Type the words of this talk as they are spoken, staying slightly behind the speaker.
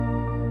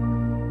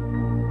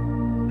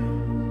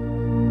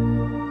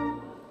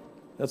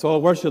Let's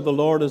all worship the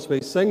Lord as we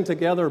sing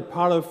together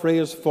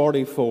paraphrase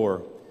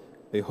 44.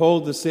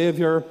 Behold the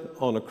Saviour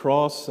on a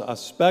cross, a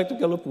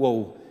spectacle of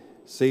woe.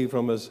 See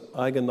from his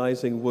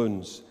agonizing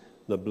wounds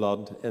the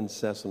blood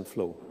incessant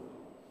flow.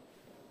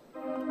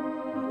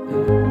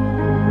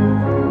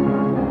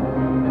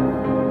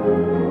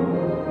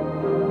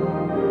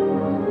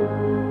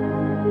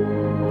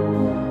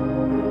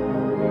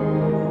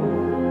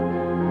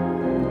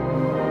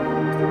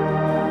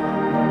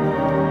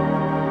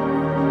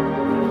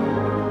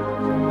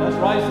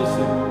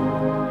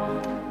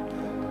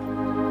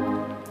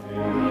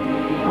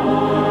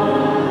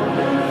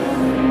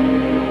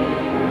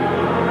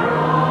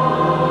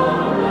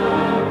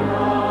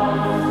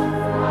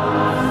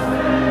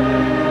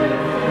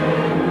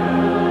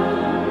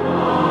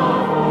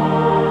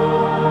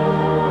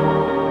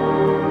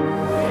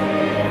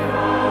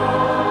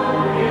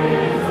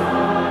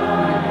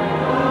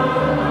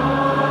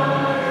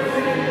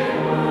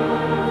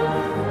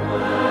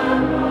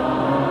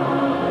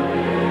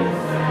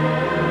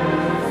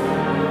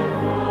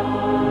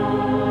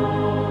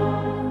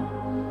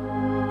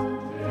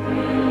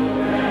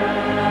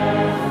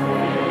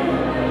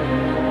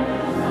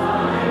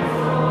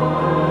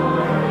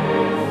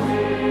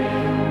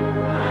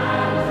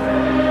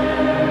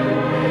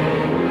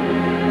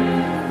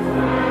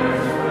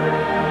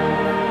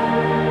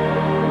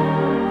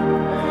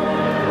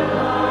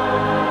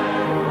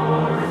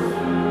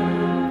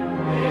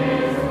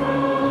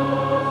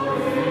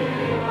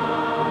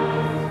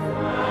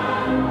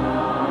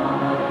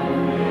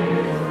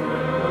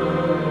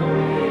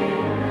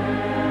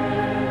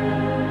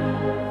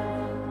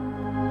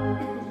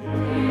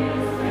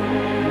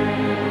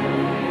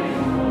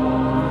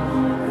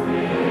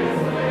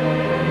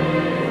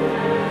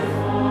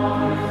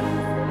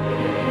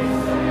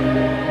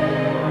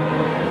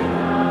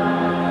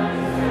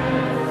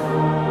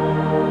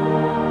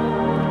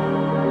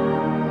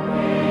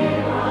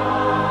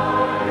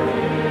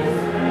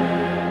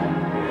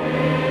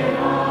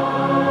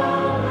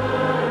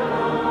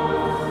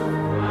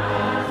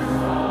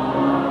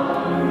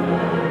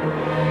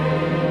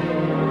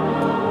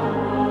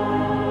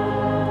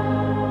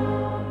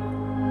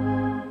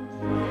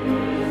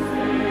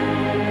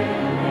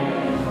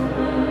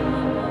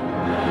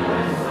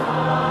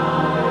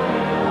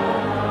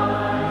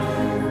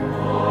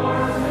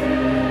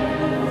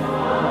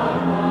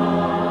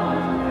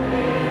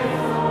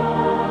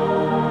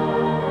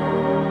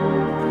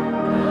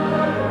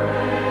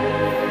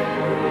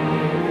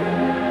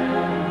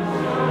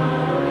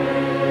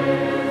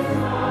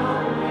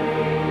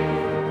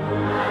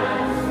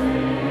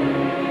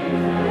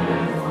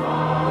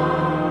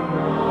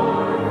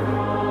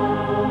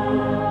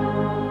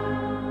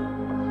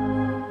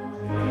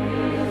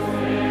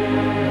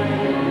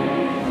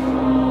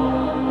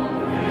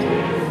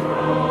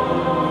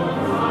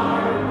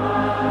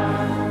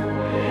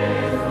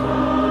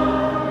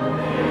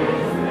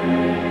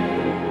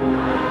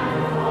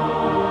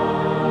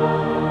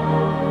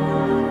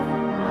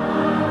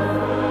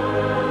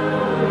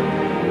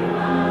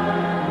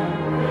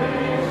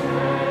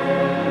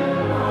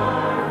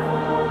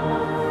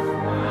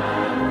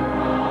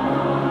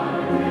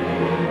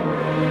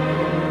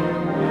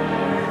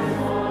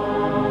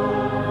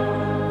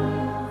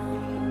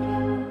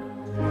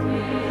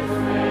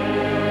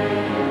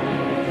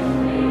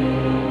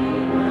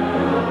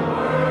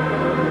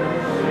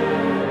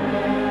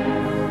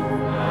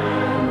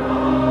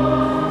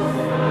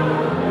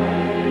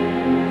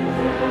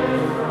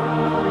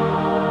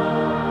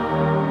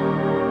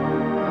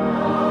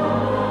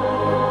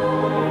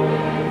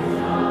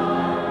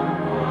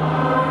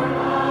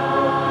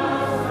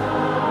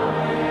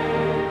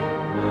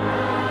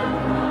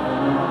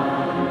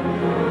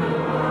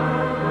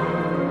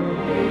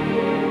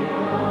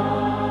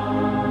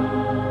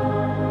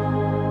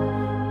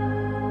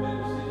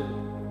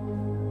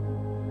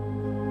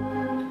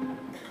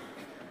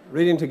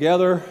 Reading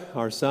together,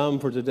 our psalm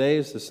for today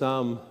is the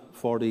Psalm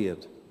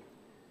 48.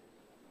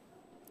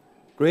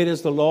 Great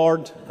is the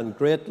Lord, and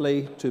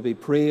greatly to be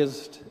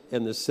praised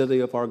in the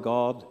city of our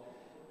God,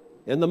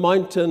 in the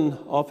mountain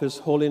of his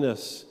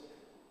holiness.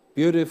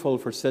 Beautiful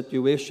for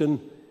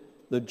situation,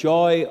 the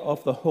joy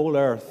of the whole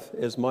earth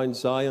is Mount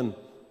Zion,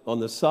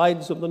 on the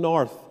sides of the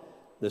north,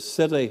 the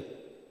city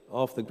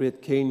of the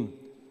great King.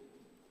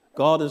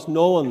 God is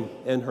known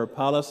in her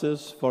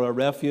palaces for a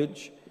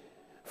refuge.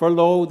 For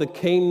lo, the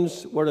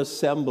kings were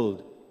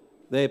assembled,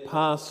 they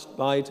passed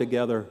by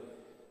together.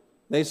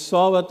 They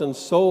saw it, and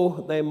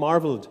so they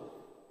marveled.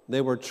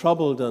 They were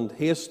troubled and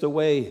hasted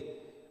away.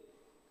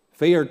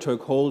 Fear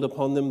took hold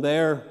upon them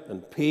there,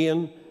 and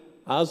pain,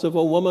 as of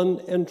a woman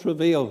in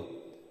travail.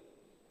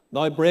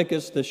 Thou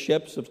breakest the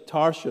ships of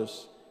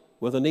Tarshish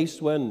with an east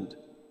wind.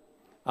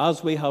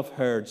 As we have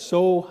heard,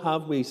 so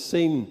have we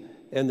seen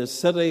in the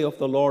city of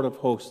the Lord of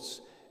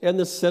hosts, in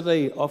the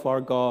city of our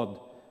God.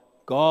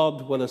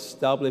 God will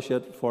establish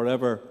it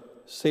forever.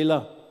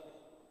 Selah.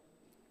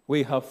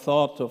 We have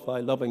thought of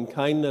thy loving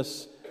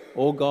kindness,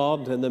 O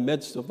God, in the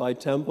midst of thy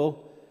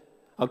temple.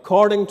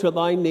 According to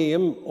thy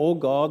name, O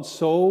God,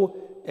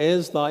 so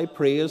is thy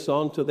praise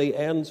unto the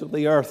ends of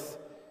the earth.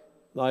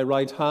 Thy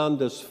right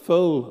hand is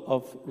full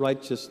of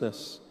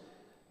righteousness.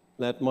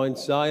 Let Mount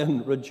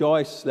Zion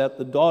rejoice. Let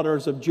the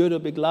daughters of Judah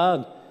be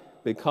glad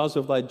because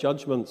of thy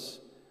judgments.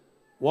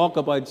 Walk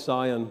about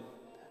Zion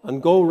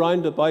and go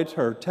round about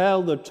her.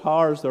 Tell the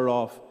towers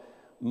thereof.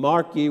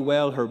 Mark ye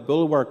well her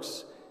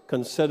bulwarks.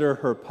 Consider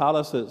her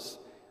palaces,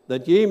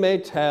 that ye may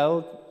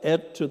tell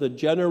it to the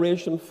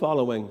generation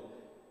following.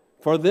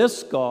 For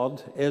this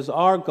God is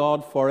our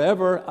God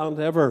forever and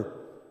ever.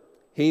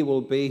 He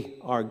will be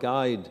our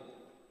guide,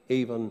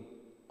 even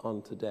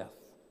unto death.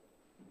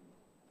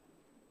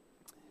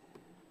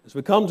 As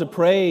we come to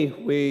pray,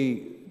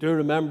 we do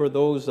remember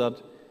those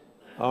that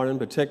are in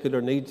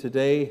particular need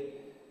today.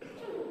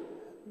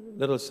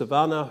 Little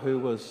Savannah, who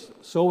was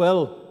so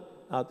ill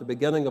at the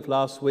beginning of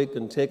last week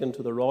and taken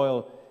to the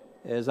Royal,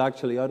 is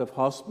actually out of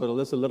hospital.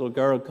 This little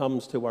girl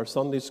comes to our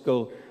Sunday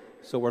school,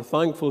 so we're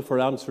thankful for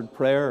answered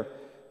prayer.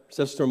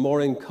 Sister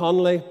Maureen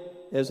Conley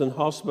is in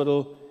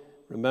hospital.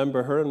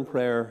 Remember her in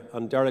prayer.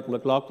 And Derek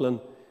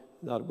McLaughlin,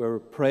 that we're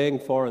praying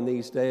for in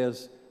these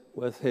days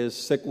with his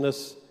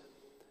sickness.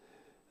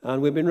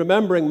 And we've been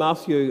remembering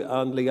Matthew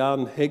and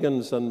Leanne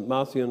Higgins and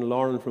Matthew and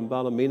Lauren from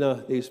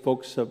Ballymena. These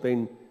folks have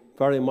been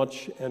very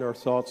much in our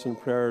thoughts and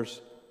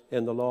prayers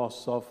in the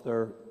loss of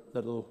their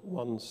little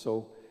ones.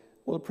 So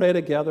we'll pray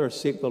together,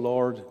 seek the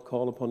Lord,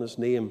 call upon his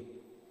name.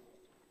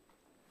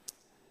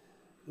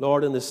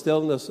 Lord, in the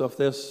stillness of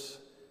this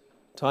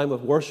time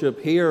of worship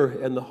here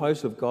in the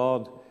house of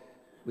God,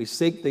 we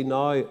seek thee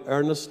now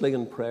earnestly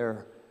in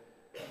prayer.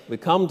 We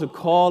come to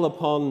call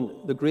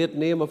upon the great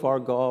name of our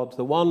God,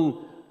 the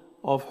one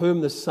of whom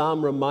the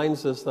psalm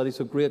reminds us that he's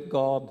a great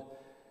God.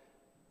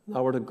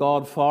 Thou art a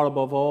God far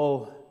above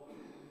all.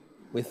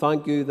 We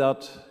thank you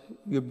that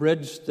you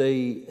bridged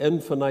the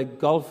infinite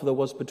gulf that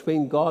was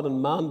between God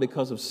and man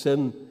because of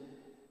sin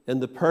in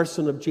the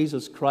person of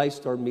Jesus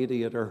Christ, our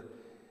mediator.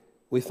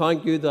 We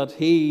thank you that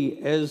he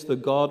is the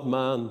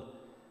God-man,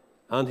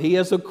 and he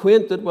is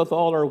acquainted with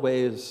all our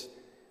ways.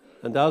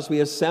 And as we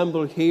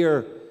assemble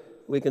here,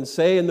 we can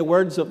say in the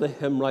words of the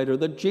hymn writer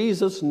that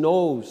Jesus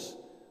knows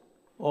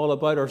all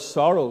about our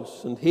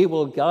sorrows, and he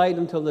will guide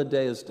until the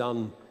day is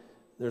done.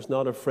 There's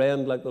not a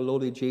friend like the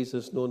lowly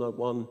Jesus, no, not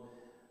one.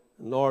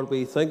 And Lord,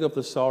 we think of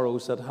the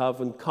sorrows that have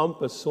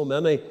encompassed so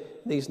many,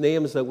 these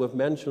names that we've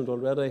mentioned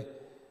already.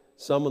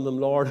 Some of them,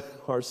 Lord,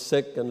 are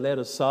sick and laid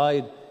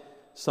aside.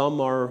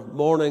 Some are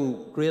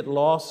mourning great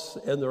loss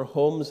in their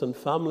homes and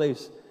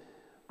families.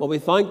 But we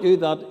thank you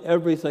that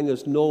everything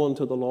is known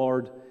to the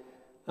Lord.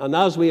 And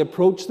as we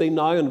approach thee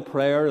now in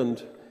prayer,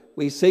 and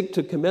we seek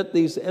to commit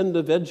these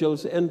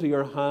individuals into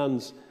your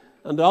hands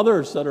and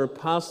others that are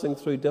passing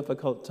through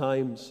difficult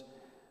times,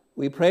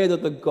 we pray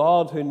that the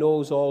God who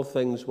knows all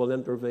things will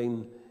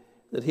intervene,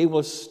 that he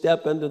will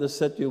step into the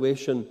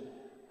situation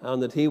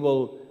and that he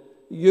will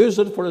use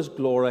it for his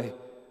glory,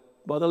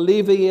 but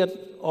alleviate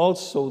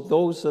also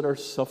those that are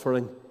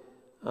suffering,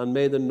 and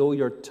may they know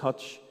your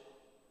touch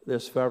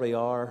this very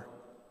hour.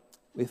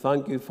 We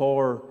thank you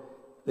for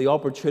the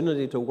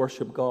opportunity to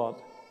worship God.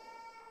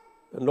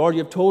 And Lord,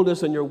 you've told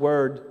us in your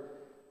word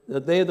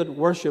that they that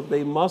worship,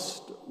 they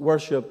must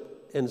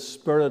worship in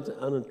spirit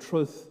and in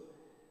truth.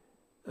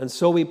 And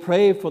so we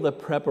pray for the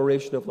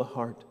preparation of the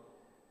heart.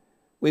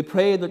 We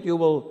pray that you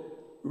will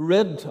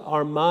rid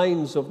our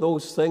minds of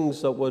those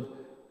things that would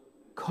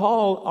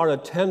call our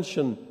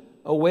attention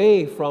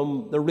away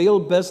from the real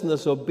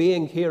business of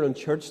being here in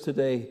church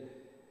today.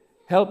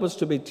 Help us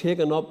to be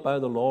taken up by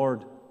the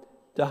Lord,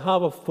 to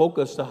have a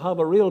focus, to have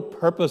a real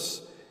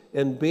purpose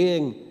in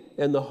being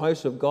in the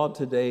house of God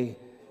today.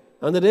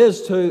 And it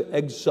is to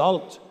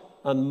exalt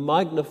and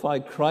magnify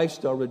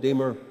Christ our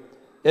Redeemer.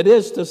 It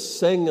is to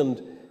sing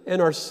and in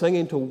our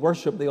singing to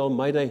worship the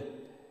Almighty.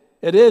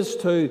 It is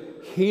to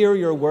hear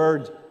your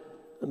word.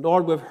 And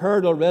Lord, we've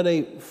heard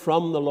already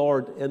from the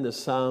Lord in the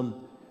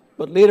psalm.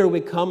 But later we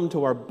come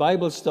to our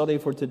Bible study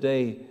for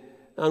today,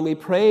 and we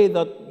pray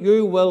that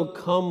you will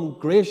come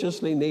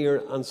graciously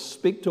near and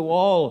speak to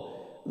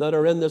all that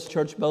are in this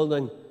church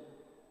building.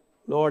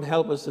 Lord,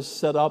 help us to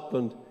sit up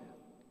and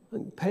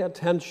pay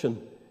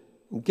attention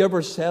and give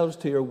ourselves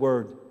to your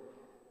word,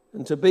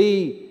 and to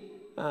be,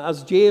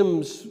 as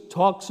James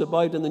talks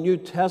about in the New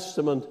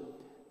Testament,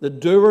 the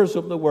doers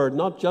of the word,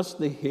 not just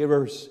the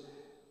hearers.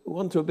 We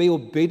want to be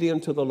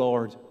obedient to the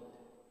Lord.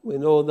 We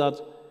know that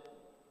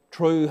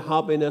true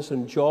happiness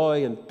and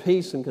joy and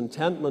peace and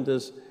contentment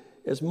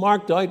is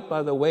marked out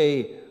by the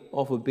way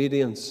of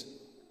obedience.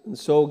 And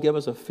so give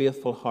us a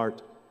faithful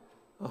heart,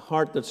 a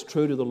heart that's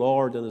true to the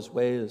Lord and his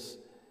ways.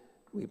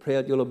 We pray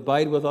that you'll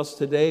abide with us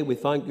today. We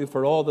thank you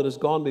for all that has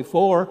gone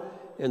before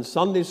in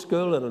Sunday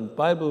school and in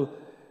Bible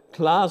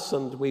class,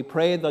 and we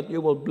pray that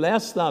you will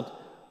bless that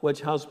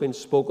which has been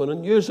spoken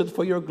and use it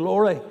for your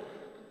glory.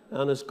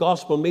 And as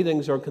gospel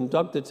meetings are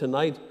conducted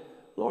tonight,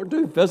 Lord,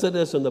 do visit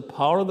us in the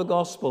power of the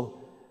gospel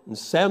and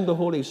send the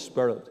Holy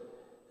Spirit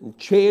and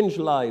change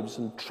lives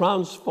and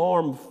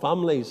transform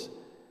families.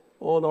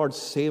 Oh, Lord,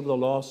 save the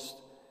lost.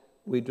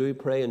 We do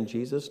pray in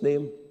Jesus'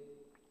 name.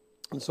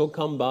 And so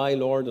come by,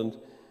 Lord, and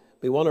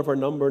Be one of our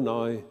number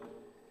now.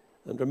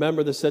 And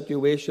remember the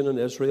situation in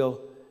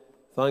Israel.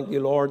 Thank you,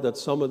 Lord, that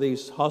some of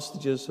these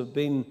hostages have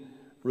been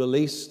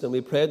released, and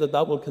we pray that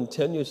that will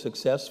continue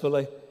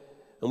successfully.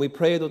 And we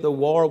pray that the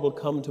war will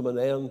come to an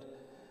end.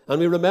 And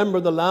we remember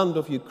the land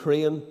of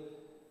Ukraine,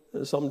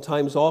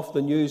 sometimes off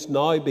the news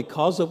now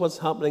because of what's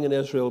happening in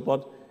Israel,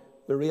 but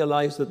we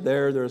realize that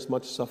there's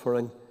much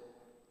suffering.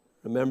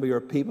 Remember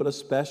your people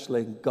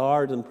especially.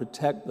 Guard and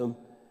protect them.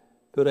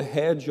 Put a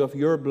hedge of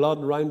your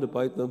blood round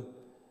about them.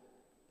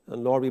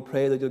 And Lord, we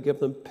pray that you'll give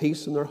them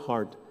peace in their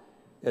heart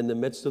in the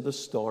midst of the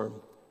storm.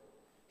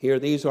 Hear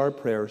these our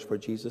prayers for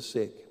Jesus'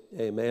 sake.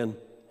 Amen.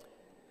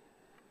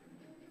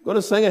 I'm going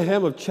to sing a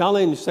hymn of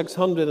challenge,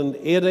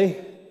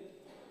 680.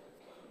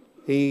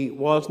 He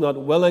was not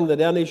willing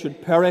that any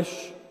should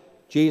perish.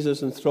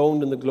 Jesus,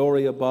 enthroned in the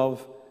glory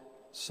above,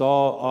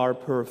 saw our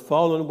poor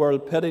fallen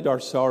world, pitied our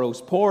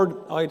sorrows, poured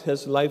out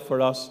his life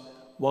for us.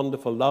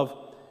 Wonderful love.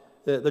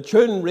 The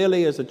tune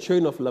really is a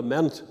tune of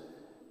lament.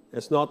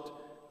 It's not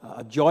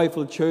a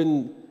joyful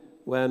tune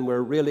when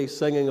we're really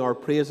singing our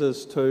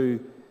praises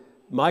to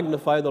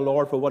magnify the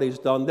Lord for what he's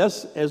done.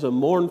 This is a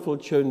mournful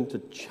tune to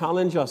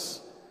challenge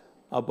us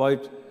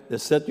about the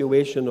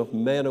situation of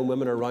men and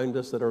women around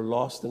us that are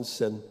lost in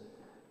sin.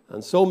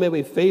 And so may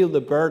we feel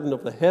the burden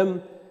of the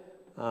hymn,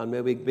 and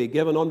may we be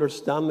given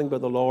understanding by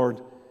the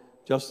Lord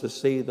just to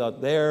see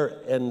that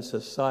there in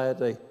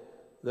society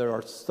there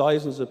are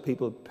thousands of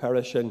people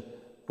perishing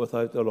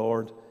without the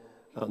Lord,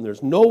 and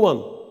there's no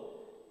one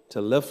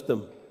to lift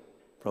them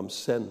from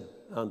sin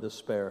and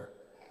despair.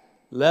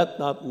 Let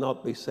that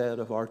not be said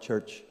of our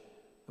church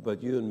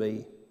about you and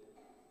me.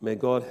 May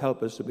God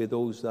help us to be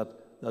those that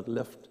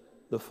lift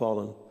the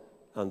fallen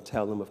and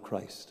tell them of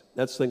Christ.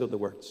 Let's think of the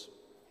words.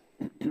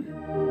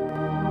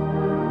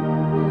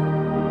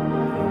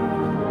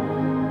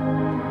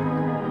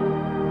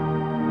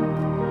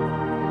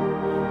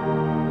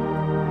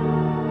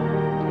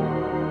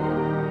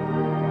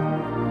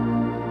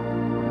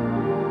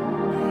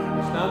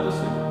 Stand to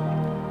sing.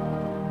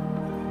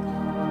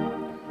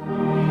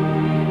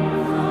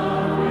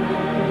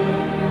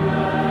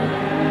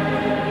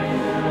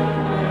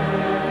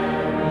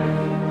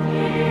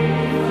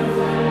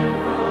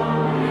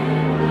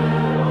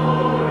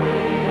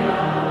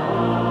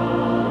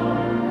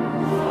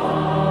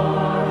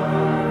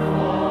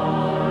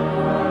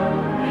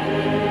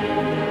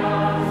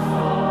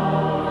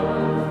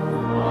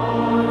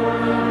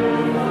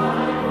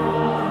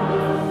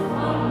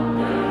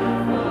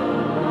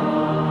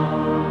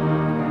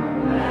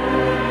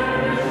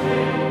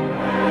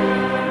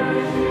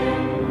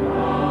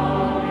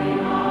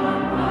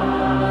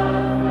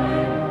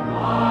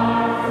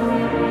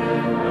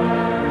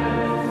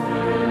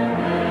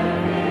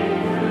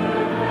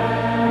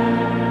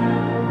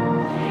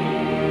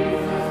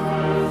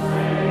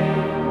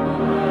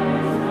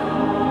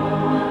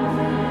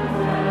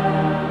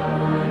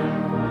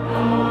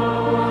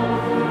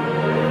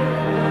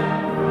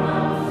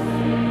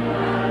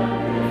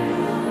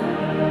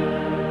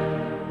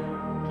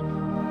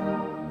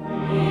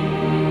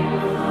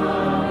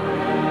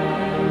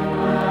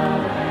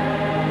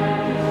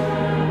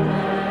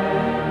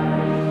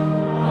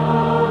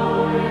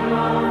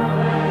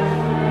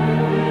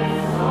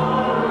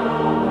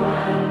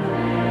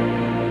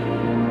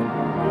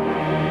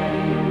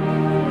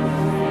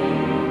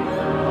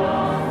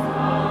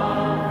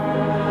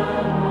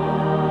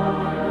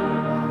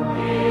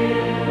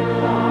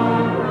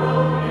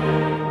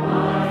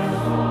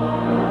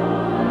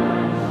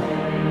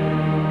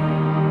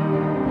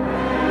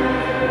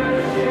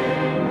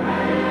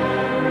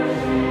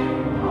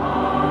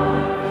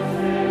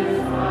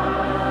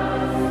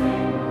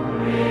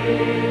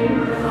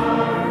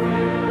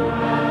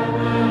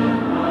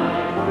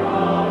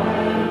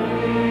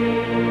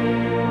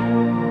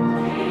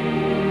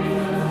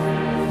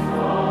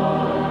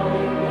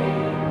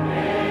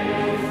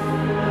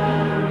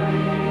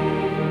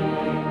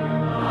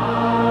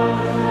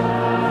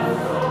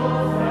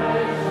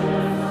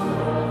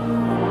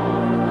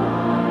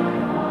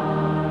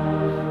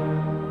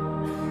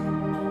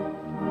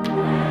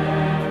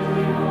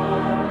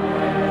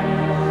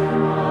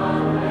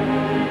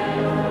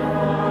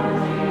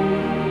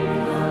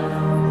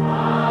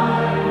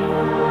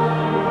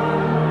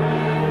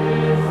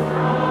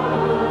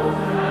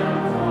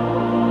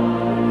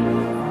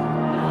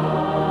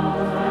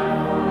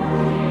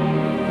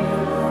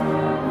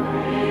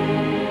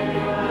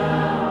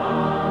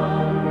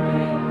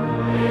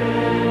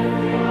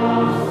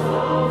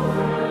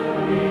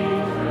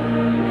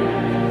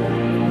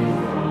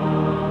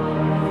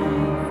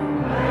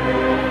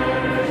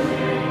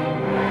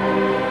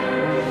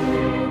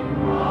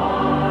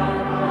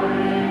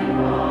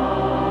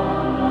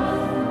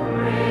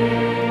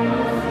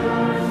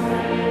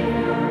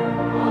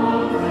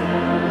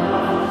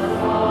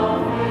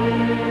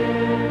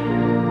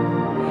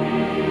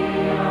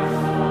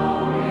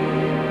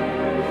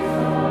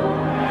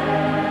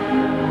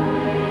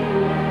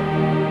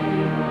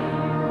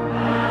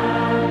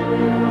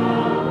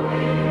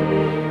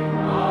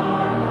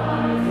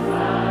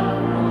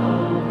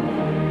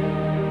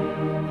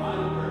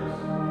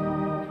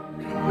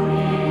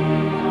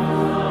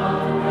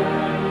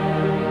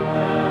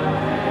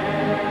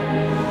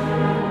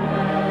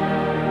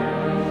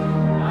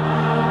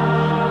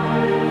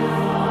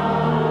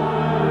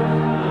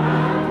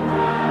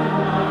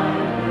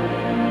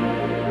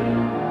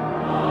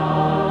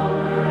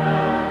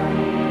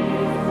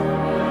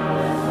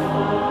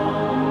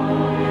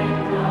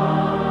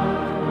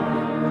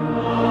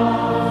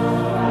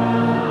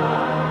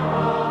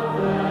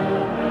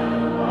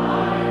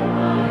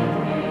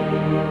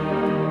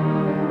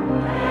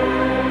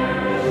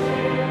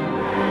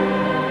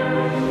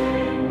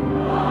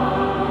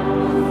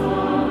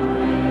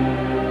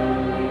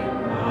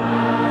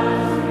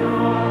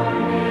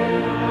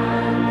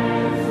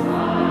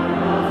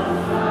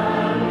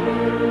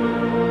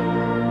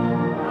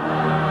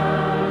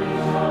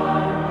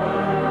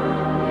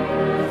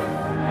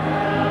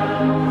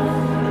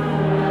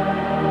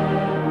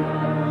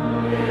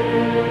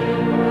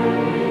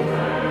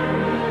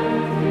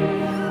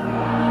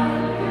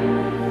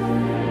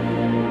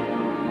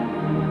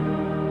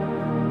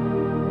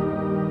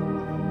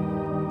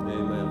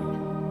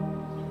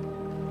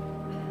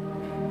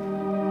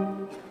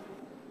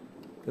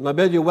 Can I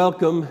bid you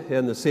welcome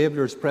in the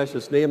Saviour's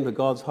precious name to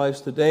God's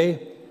house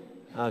today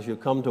as you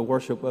come to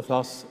worship with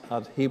us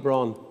at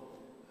Hebron.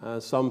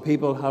 Some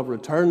people have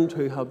returned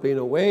who have been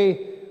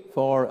away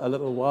for a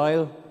little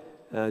while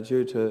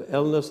due to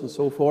illness and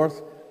so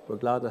forth. We're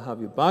glad to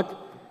have you back.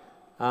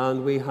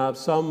 And we have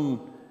some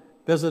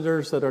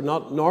visitors that are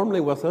not normally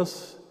with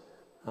us,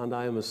 and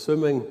I am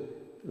assuming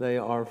they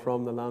are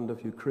from the land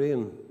of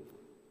Ukraine.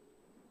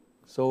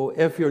 So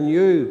if you're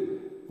new,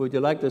 would you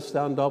like to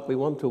stand up? We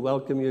want to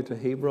welcome you to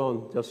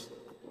Hebron. Just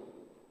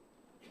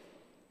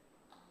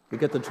you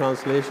get the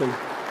translation.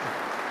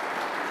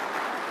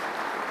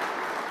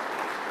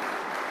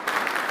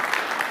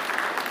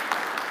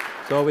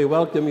 So we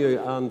welcome you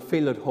and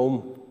feel at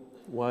home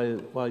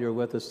while you're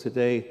with us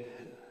today.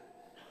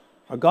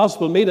 Our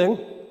gospel meeting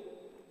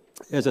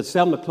is at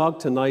 7 o'clock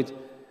tonight,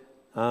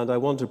 and I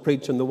want to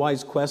preach on the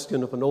wise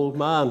question of an old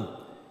man.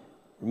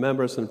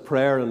 Remember us in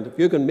prayer, and if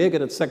you can make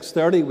it at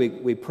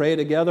 6:30, we pray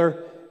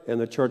together in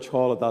the church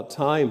hall at that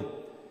time.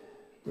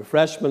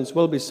 Refreshments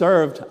will be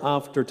served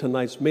after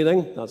tonight's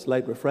meeting. That's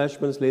light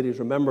refreshments. Ladies,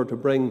 remember to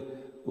bring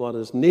what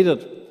is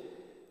needed.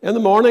 In the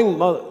morning,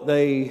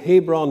 the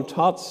Hebron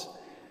Tots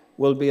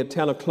will be at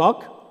 10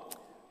 o'clock.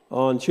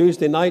 On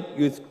Tuesday night,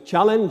 Youth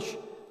Challenge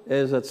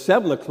is at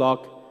 7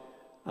 o'clock.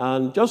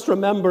 And just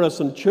remember us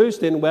on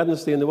Tuesday and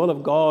Wednesday in the will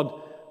of God.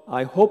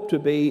 I hope to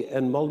be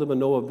in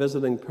Muldaminoa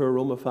visiting poor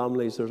Roma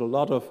families. There's a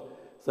lot of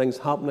things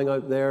happening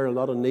out there, a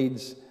lot of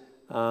needs.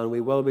 And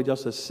we will be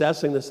just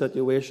assessing the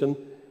situation.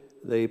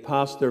 The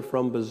pastor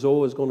from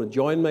Bezo is going to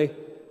join me.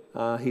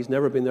 He's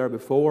never been there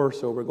before,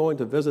 so we're going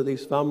to visit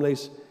these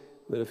families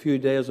with a few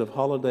days of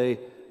holiday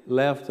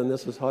left, and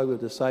this is how we've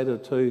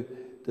decided to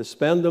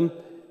spend them.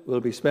 We'll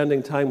be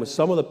spending time with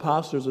some of the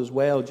pastors as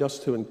well,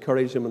 just to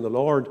encourage them in the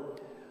Lord.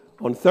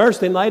 On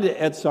Thursday night,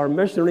 it's our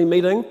missionary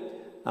meeting,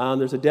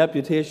 and there's a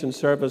deputation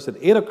service at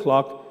 8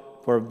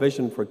 o'clock for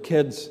Vision for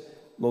Kids.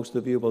 Most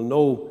of you will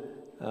know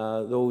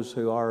those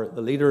who are the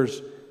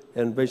leaders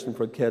in Vision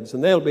for Kids.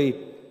 And they'll be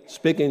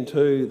speaking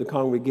to the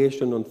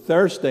congregation on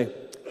Thursday.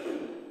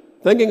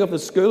 Thinking of the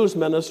schools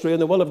ministry, in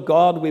the will of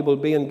God, we will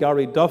be in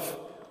Gary Duff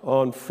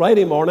on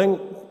Friday morning,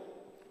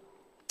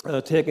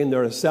 taking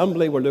their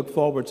assembly. We'll look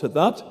forward to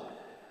that.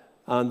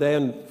 And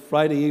then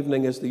Friday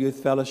evening is the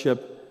youth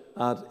fellowship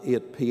at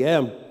 8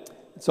 p.m.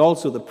 It's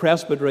also the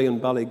presbytery in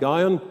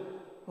Ballygowan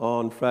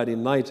on Friday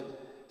night.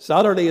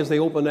 Saturday is the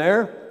open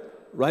air,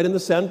 right in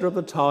the centre of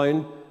the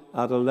town,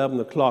 at 11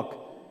 o'clock.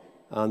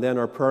 And then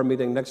our prayer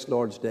meeting next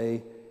Lord's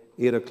Day,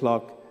 8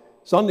 o'clock.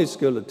 Sunday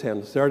school at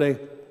 10:30.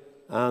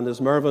 And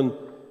as Mervyn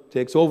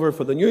takes over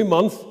for the new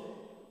month,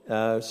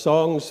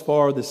 Songs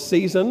for the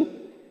Season,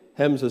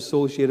 hymns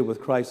associated with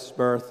Christ's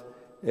birth,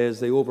 is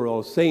the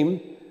overall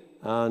theme.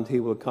 And he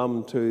will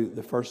come to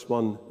the first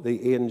one,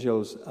 the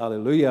Angels,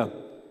 Alleluia.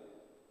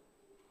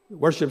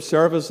 Worship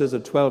service is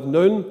at 12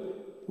 noon.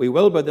 We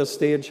will, by this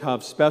stage,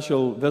 have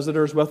special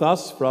visitors with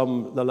us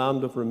from the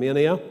land of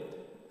Romania.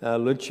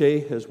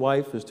 Luci, his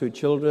wife, his two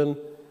children,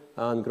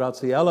 and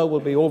Graziella will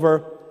be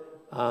over,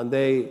 and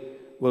they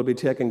will be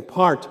taking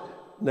part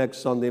next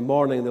Sunday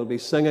morning. They'll be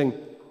singing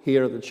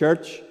here at the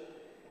church.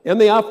 In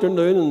the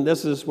afternoon, and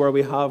this is where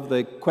we have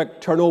the quick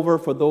turnover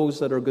for those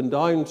that are going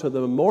down to the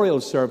memorial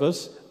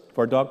service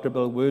for Dr.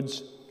 Bill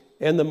Woods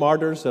in the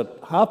Martyrs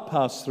at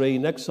 3:30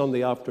 next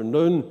Sunday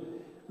afternoon,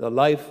 the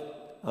life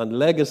and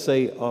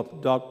legacy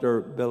of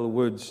Dr. Bill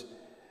Woods.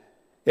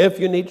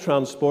 If you need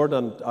transport,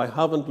 and I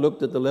haven't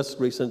looked at the list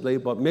recently,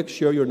 but make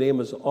sure your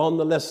name is on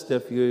the list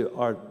if you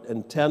are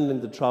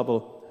intending to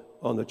travel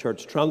on the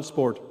church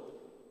transport.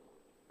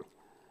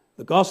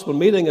 The gospel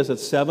meeting is at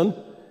 7,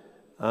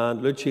 and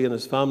Luci and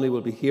his family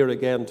will be here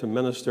again to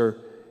minister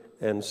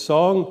in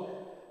song.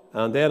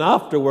 And then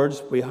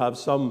afterwards, we have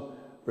some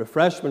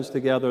refreshments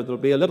together. There'll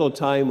be a little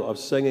time of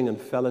singing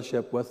and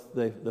fellowship with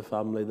the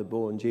family, the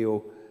Bo and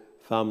Gio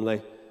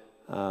family.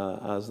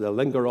 As they'll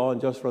linger on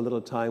just for a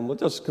little time. We'll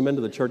just come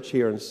into the church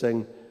here and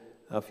sing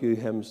a few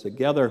hymns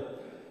together.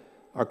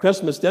 Our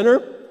Christmas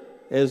dinner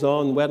is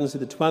on Wednesday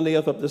the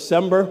 20th of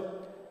December.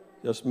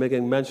 Just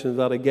making mention of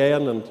that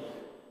again.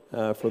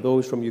 And for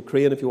those from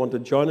Ukraine, if you want to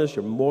join us,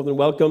 you're more than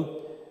welcome.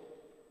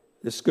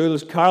 The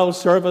school's carol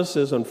service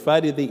is on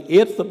Friday the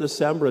 8th of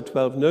December at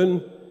 12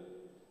 noon.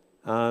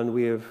 And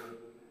we have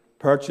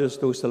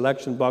purchased those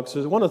selection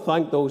boxes. I want to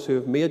thank those who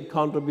have made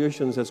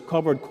contributions. It's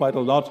covered quite a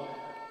lot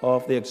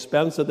of the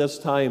expense at this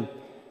time,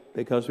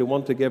 because we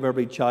want to give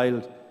every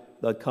child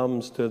that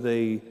comes to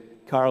the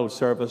carol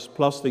service,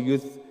 plus the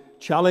youth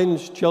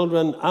challenge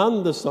children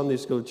and the Sunday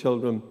school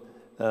children,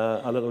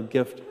 a little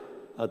gift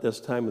at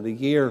this time of the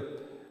year.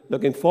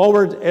 Looking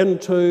forward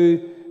into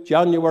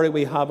January,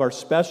 we have our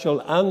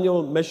special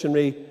annual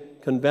missionary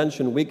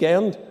convention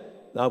weekend.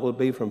 That will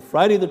be from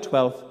Friday the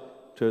 12th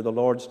to the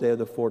Lord's Day,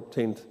 the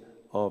 14th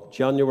of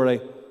January.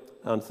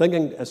 And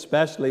thinking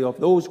especially of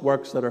those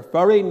works that are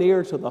very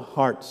near to the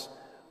hearts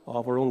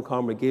of our own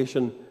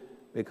congregation,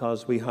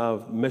 because we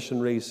have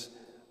missionaries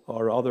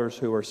or others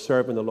who are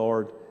serving the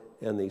Lord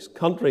in these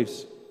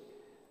countries.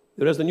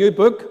 There is a new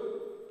book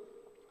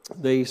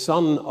the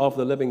Son of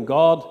the Living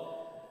God.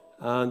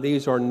 And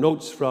these are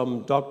notes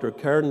from Dr.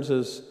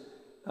 Cairns'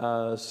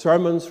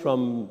 sermons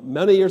from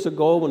many years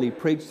ago when he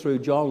preached through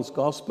John's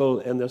Gospel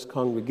in this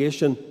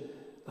congregation.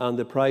 And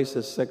the price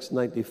is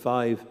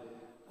 $6.95.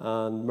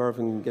 And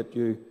Mervyn can get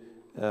you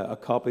a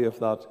copy of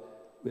that.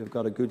 We've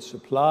got a good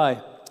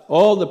supply.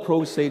 All the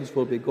proceeds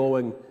will be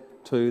going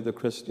to the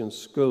Christian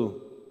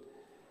school.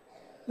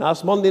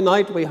 Last Monday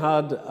night we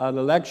had an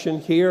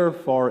election here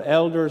for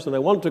elders, and I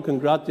want to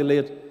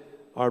congratulate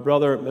our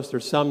brother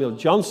Mr. Samuel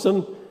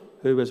Johnson,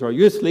 who is our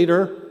youth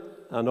leader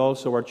and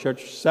also our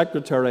church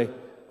secretary,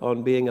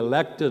 on being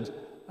elected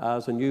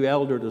as a new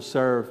elder to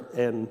serve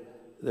in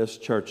this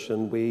church.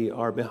 And we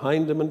are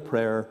behind him in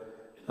prayer,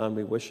 and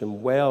we wish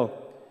him well.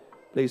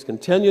 Please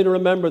continue to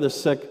remember the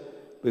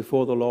sick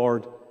before the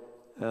Lord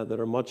that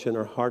are much in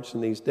our hearts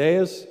in these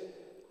days.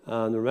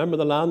 And remember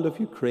the land of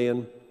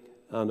Ukraine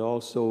and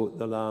also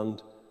the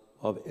land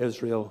of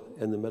Israel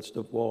in the midst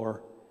of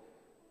war.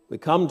 We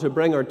come to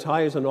bring our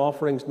tithes and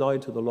offerings now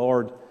to the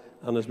Lord.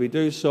 And as we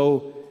do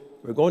so,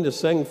 we're going to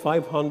sing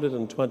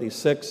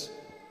 526.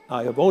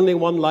 I have only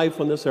one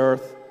life on this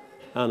earth,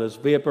 and as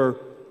vapor,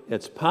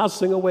 it's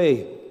passing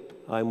away.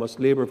 I must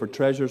labor for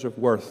treasures of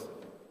worth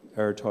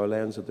ere toil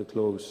ends at the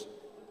close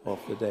of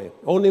the day.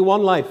 Only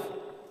one life,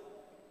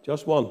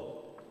 just one,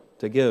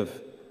 to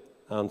give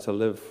and to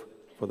live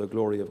for the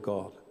glory of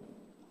God.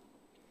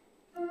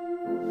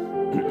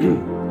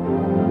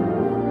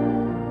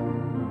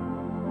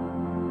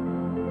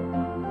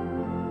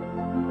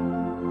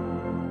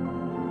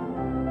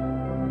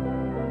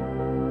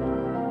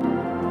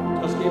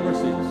 Just keep our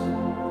seats.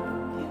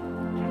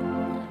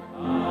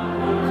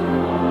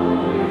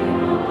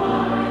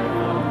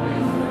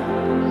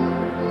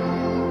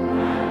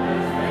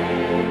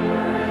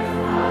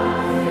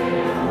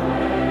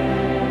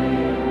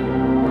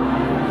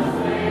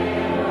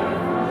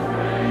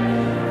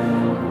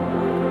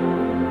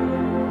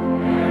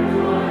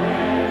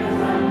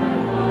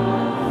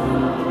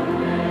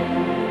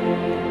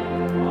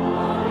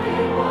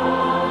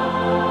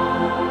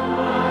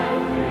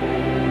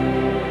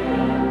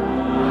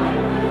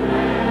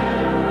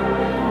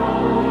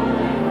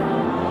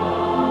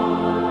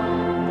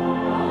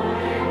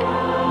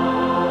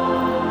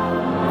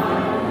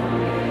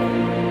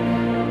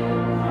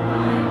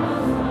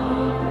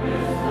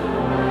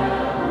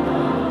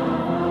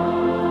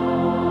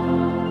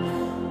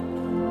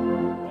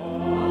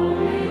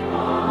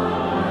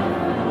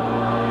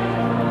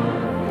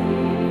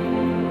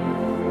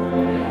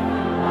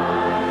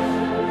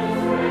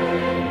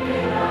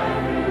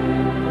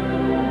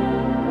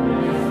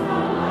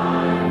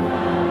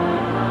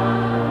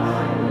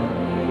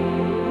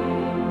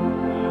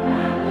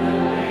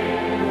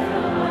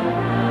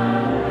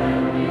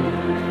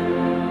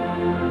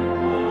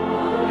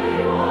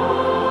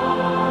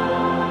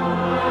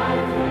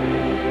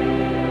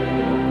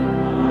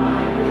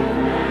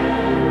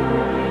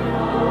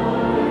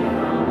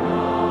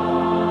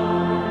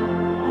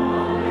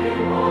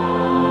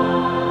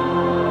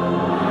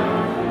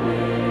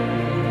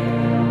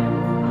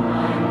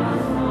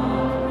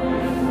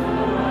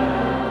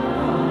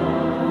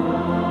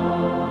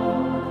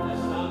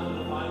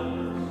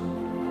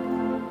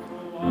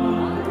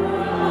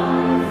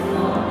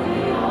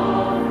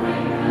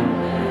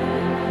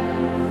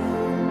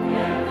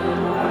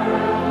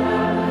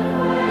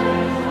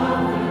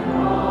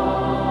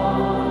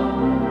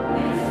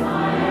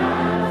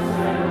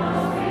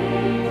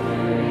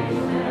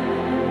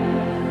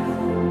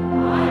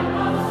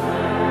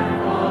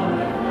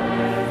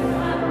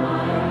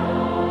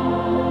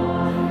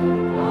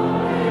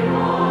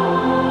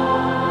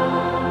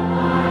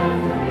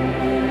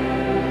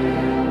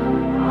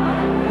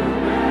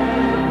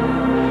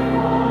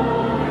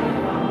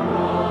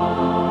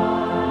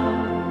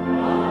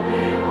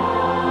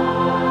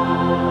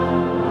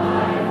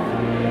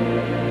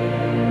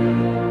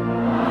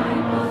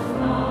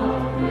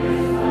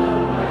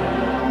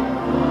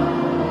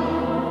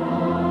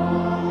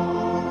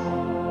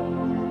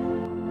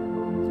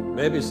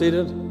 May be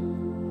seated.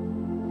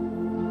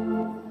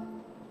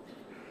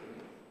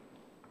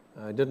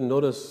 I didn't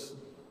notice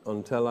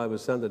until I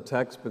was sent a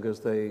text because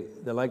they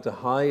like to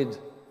hide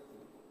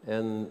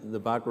in the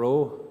back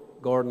row.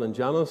 Gordon and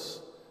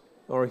Janice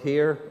are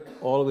here,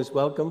 always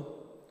welcome.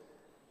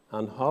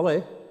 And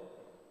Holly,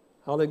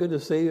 good to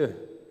see you,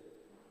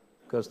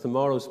 because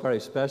tomorrow's very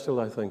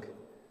special, I think.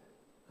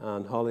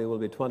 And Holly will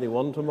be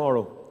 21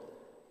 tomorrow,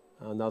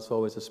 and that's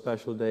always a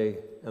special day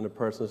in a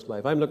person's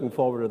life. I'm looking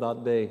forward to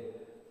that day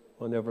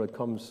whenever it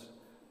comes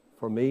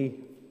for me.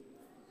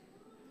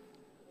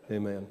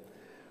 Amen.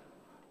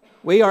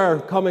 We are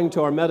coming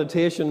to our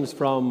meditations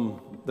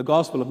from the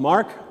Gospel of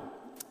Mark,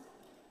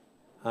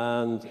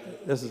 and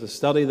this is a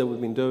study that we've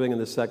been doing in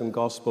the second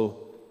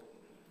Gospel,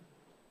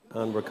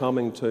 and we're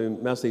coming to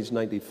message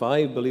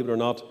 95, believe it or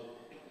not.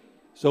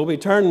 So we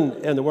turn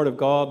in the Word of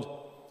God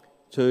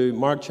to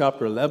Mark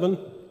chapter 11.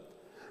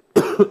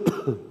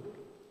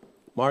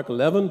 Mark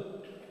 11.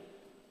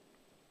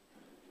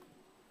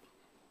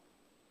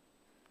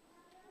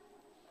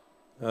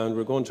 and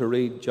we're going to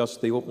read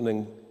just the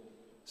opening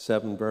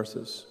 7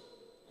 verses.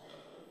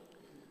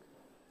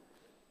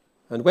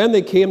 And when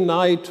they came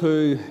nigh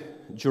to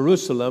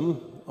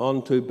Jerusalem,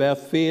 unto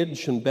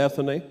Bethphage and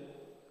Bethany,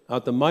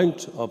 at the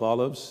Mount of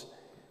Olives,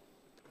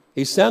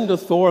 he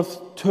sendeth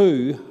forth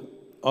 2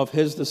 of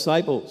his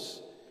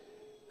disciples,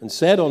 and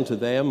said unto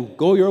them,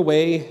 Go your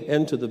way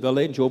into the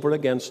village over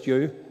against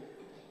you,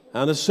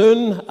 and as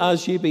soon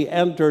as ye be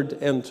entered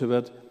into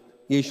it,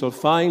 ye shall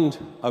find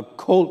a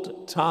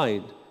colt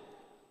tied,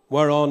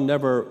 whereon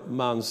never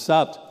man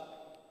sat.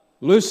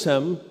 Loose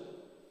him,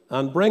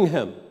 and bring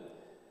him.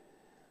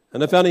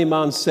 And if any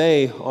man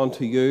say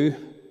unto you,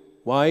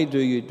 Why do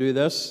you do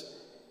this?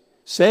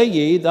 Say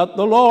ye that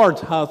the Lord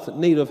hath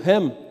need of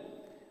him,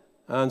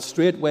 and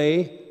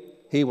straightway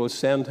he will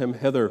send him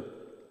hither.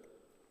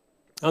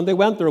 And they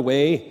went their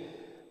way,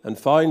 and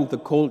found the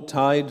colt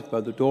tied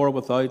by the door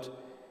without,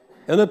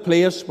 in a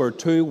place where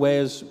 2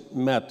 ways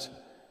met,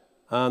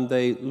 and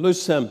they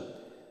loose him.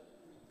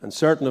 And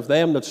certain of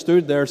them that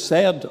stood there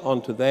said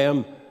unto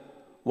them,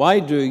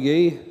 What do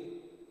ye,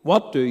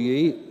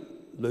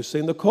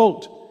 loosing the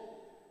colt?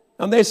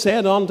 And they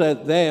said unto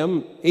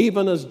them,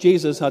 even as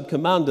Jesus had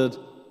commanded,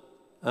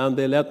 and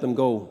they let them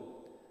go.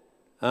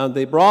 And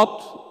they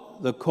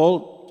brought the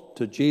colt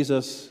to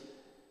Jesus,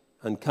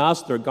 and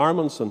cast their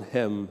garments on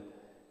him,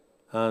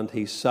 and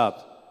he sat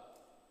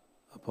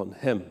upon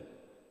him.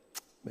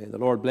 May the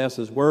Lord bless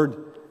his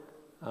word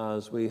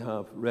as we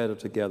have read it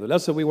together.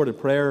 Let's have a wee word of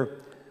prayer.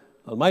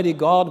 Almighty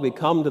God, we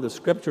come to the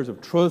scriptures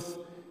of truth.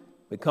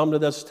 We come to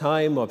this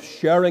time of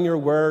sharing your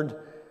word,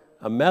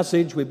 a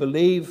message we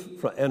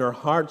believe in our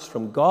hearts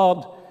from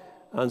God.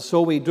 And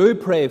so we do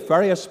pray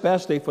very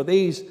especially for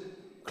these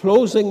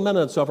closing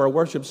minutes of our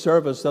worship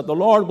service, that the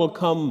Lord will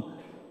come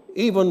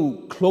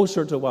even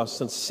closer to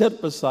us and sit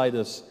beside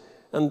us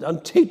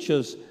and teach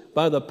us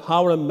by the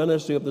power and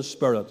ministry of the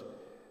Spirit.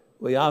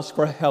 We ask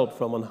for help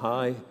from on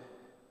high.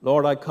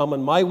 Lord, I come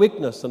in my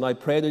weakness, and I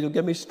pray that you'll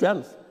give me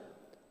strength.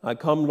 I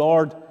come,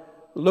 Lord,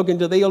 looking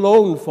to thee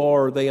alone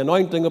for the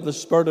anointing of the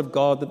Spirit of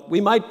God, that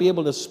we might be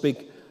able to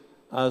speak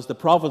as the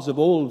prophets of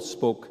old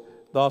spoke,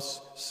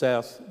 Thus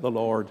saith the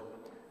Lord.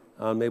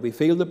 And may we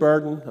feel the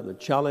burden and the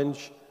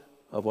challenge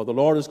of what the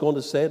Lord is going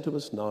to say to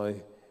us now.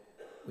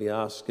 We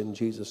ask in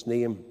Jesus'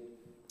 name,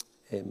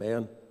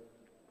 amen.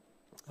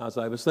 As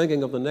I was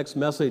thinking of the next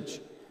message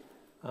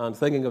and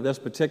thinking of this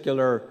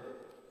particular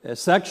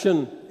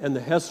section in the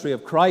history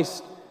of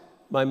Christ,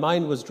 my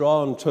mind was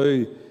drawn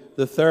to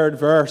the 3rd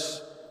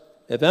verse.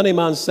 If any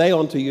man say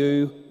unto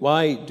you,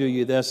 Why do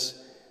you this?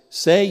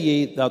 Say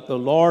ye that the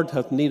Lord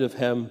hath need of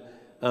him,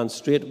 and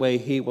straightway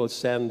he will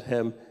send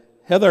him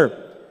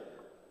hither.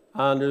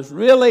 And there's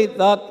really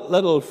that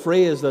little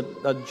phrase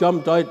that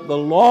jumped out, the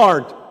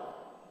Lord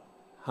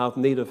hath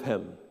need of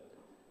him.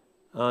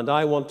 And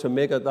I want to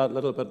make it that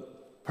little bit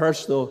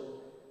personal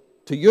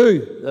to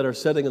you that are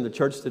sitting in the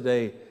church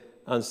today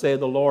and say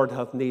the Lord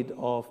hath need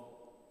of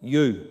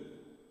you.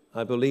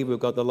 I believe we've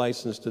got the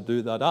license to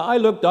do that. I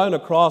look down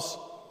across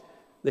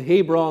the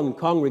Hebron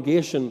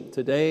congregation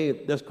today,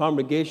 this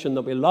congregation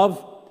that we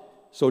love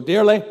so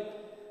dearly,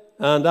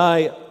 and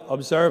I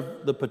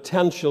observe the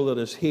potential that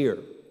is here.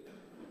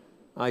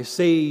 I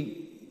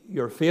see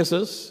your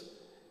faces.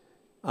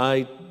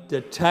 I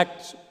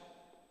detect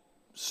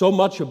so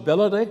much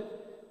ability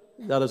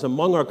that is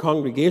among our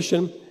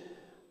congregation,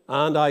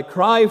 and I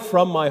cry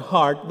from my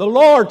heart, the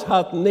Lord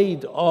hath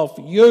need of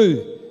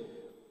you.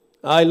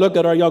 I look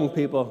at our young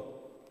people.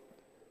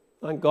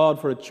 Thank God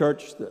for a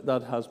church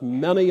that has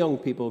many young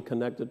people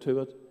connected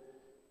to it.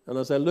 And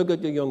as I look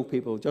at you young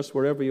people, just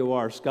wherever you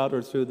are,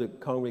 scattered through the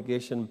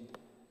congregation,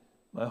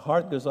 my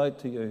heart goes out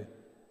to you.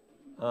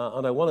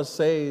 And I want to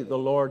say the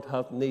Lord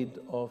hath need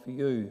of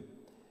you.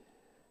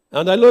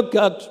 And I look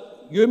at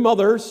you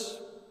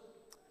mothers,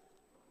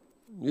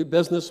 you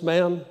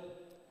businessmen,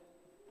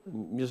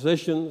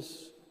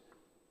 musicians,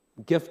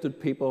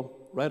 gifted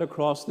people right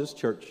across this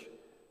church.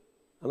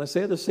 And I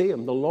say the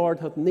same, the Lord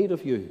hath need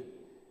of you.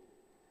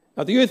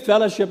 At the youth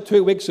fellowship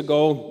 2 weeks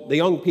ago, the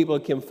young people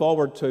came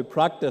forward to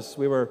practice.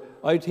 We were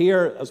out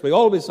here, as we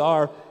always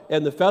are,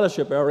 in the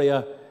fellowship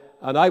area,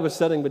 and I was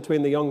sitting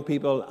between the young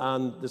people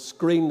and the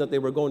screen that they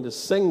were going to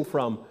sing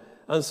from.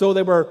 And so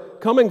they were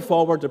coming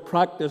forward to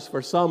practice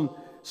for some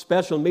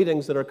special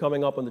meetings that are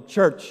coming up in the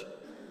church.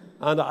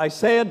 And I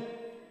said,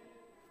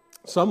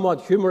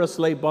 somewhat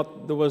humorously,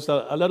 but there was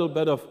a little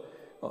bit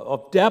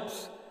of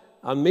depth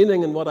and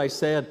meaning in what I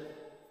said.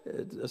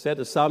 I said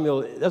to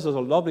Samuel, this is a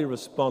lovely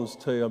response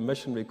to a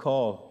missionary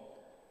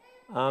call.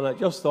 And I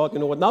just thought,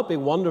 wouldn't that be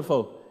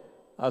wonderful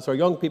as our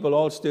young people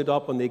all stood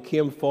up and they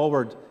came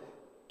forward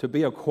to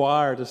be a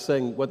choir to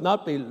sing? Wouldn't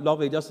that be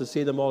lovely just to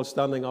see them all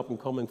standing up and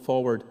coming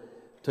forward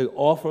to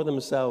offer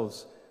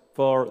themselves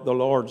for the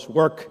Lord's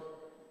work?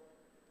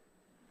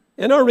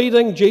 In our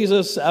reading,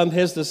 Jesus and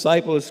his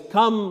disciples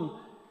come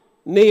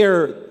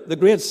near the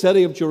great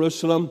city of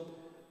Jerusalem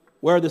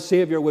where the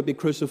Savior would be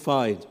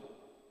crucified.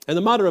 In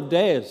a matter of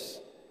days,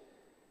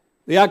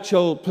 the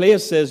actual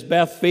place is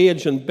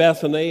Bethphage and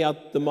Bethany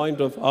at the Mount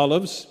of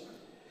Olives.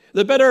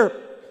 The bitter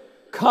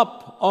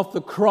cup of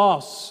the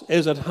cross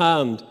is at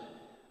hand,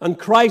 and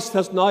Christ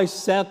has now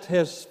set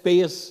his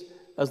face,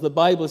 as the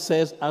Bible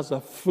says, as a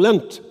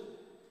flint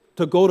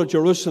to go to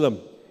Jerusalem.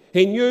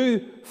 He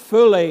knew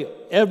fully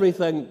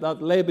everything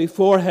that lay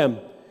before him.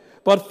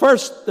 But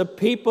first, the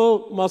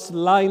people must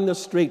line the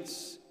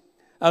streets,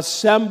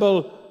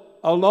 assemble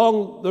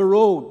along the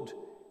road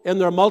in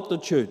their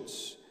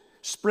multitudes,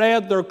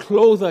 spread their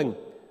clothing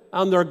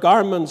and their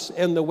garments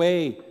in the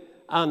way,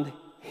 and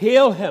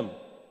hail him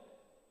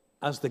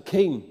as the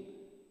King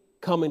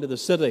coming to the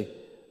city,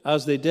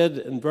 as they did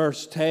in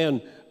verse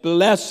 10.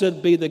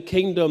 Blessed be the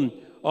kingdom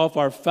of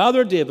our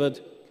father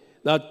David,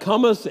 that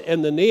cometh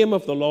in the name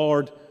of the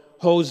Lord.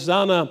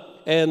 Hosanna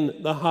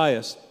in the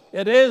highest.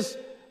 It is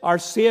our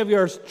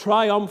Saviour's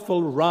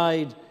triumphal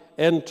ride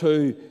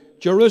into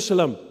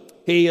Jerusalem.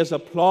 He is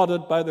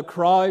applauded by the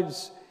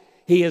crowds.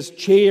 He is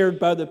cheered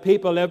by the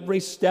people every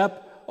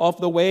step of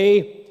the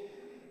way.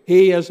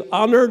 He is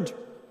honored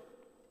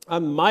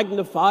and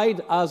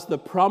magnified as the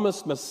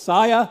promised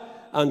Messiah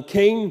and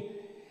King.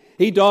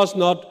 He does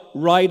not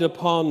ride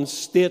upon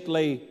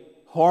stately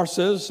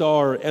horses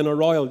or in a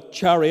royal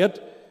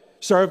chariot.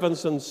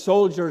 Servants and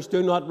soldiers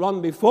do not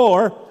run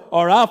before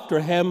or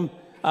after him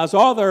as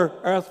other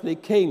earthly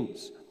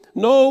kings.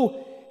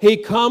 No, he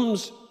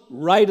comes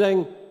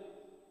riding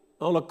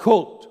on a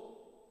colt,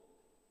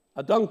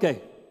 a donkey,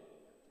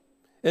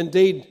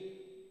 indeed,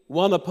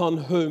 one upon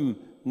whom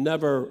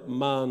never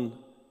man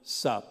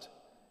sat.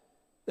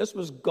 This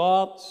was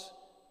God's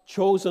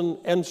chosen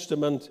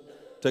instrument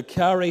to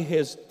carry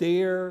his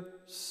dear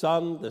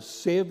Son, the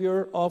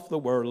Savior of the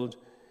world,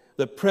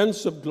 the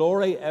Prince of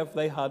Glory, if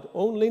they had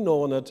only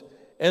known it,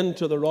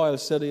 into the royal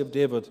city of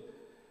David.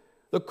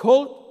 The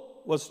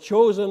colt was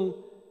chosen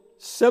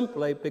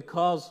simply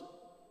because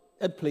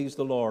it pleased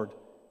the Lord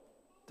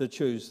to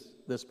choose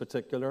this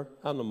particular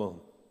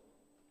animal.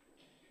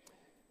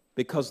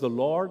 Because the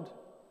Lord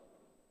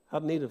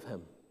had need of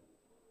him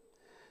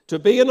to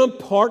be an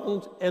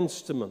important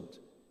instrument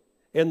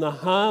in the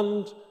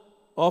hand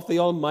of the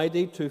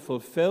Almighty to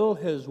fulfill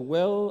his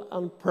will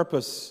and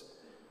purpose.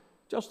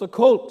 Just a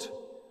colt,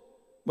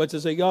 which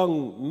is a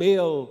young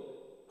male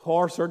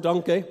horse or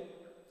donkey.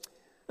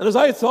 And as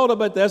I thought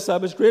about this, I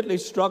was greatly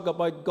struck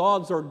about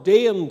God's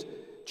ordained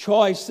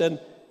choice in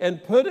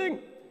putting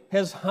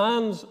his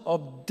hands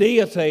of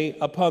deity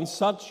upon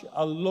such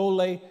a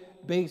lowly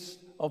beast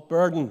of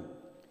burden.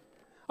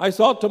 I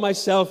thought to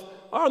myself,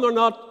 are there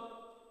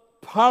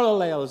not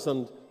parallels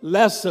and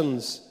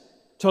lessons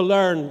to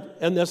learn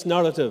in this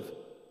narrative?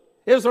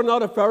 Is there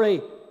not a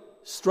very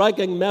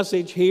striking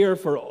message here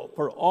for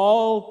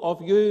all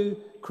of you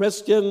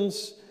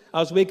Christians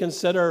as we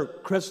consider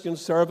Christian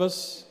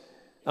service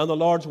and the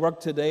Lord's work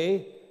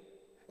today?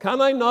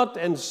 Can I not,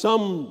 in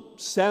some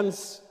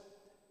sense,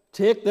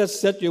 take this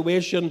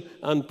situation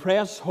and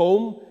press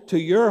home to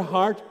your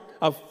heart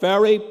a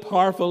very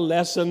powerful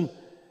lesson,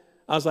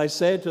 as I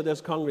said to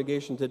this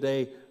congregation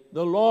today?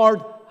 The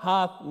Lord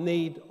hath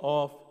need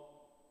of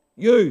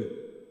you.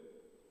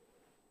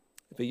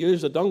 If he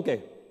used a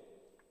donkey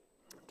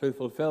to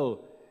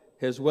fulfill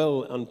his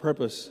will and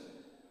purpose,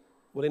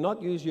 will he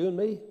not use you and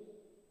me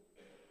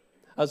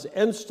as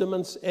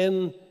instruments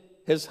in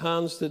his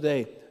hands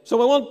today?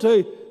 So I want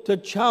to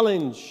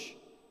challenge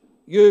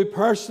you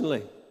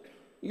personally,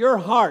 your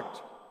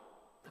heart,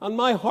 and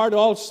my heart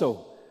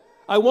also.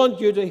 I want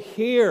you to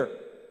hear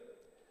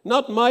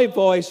not my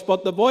voice,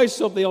 but the voice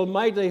of the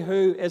Almighty,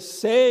 who is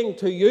saying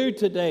to you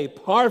today,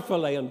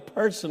 powerfully and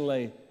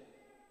personally,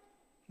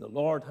 the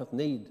Lord hath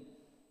need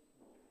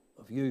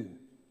of you.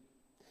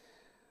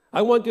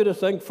 I want you to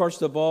think,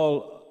 first of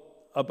all,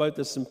 about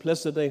the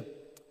simplicity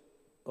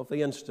of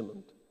the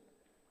instrument.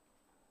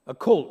 A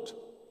colt.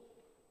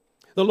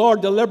 The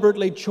Lord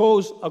deliberately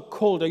chose a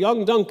colt, a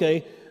young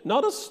donkey,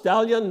 not a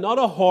stallion, not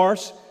a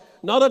horse,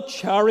 not a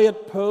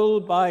chariot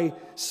pulled by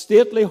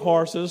stately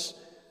horses.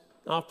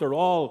 After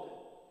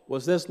all,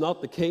 was this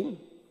not the King?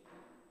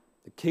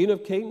 The King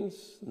of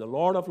Kings and the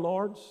Lord of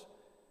Lords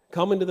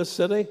coming to the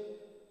city?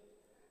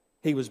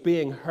 He was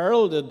being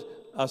heralded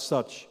as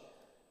such.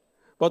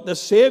 But the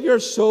Savior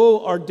so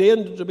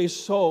ordained it to be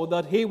so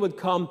that he would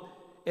come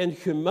in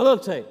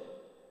humility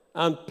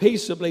and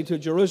peaceably to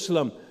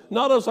Jerusalem,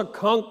 not as a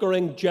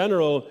conquering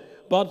general,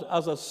 but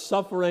as a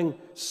suffering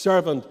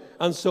servant.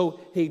 And so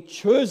he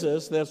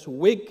chooses this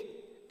weak,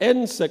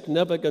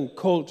 insignificant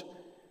colt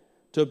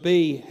to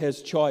be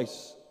his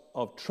choice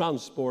of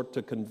transport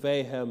to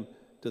convey him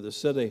to the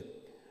city.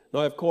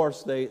 Now, of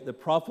course, the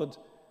prophet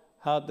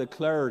had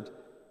declared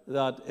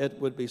that it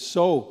would be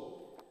so,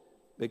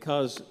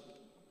 because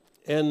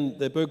in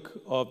the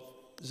book of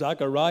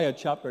Zechariah,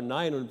 chapter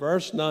 9 and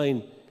verse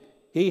 9,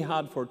 he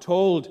had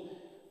foretold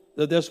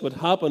that this would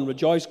happen.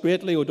 Rejoice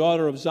greatly, O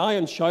daughter of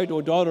Zion. Shout,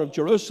 O daughter of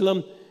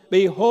Jerusalem.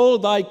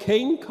 Behold, thy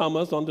king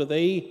cometh unto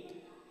thee.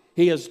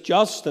 He is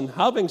just and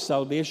having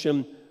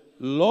salvation,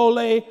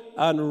 lowly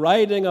and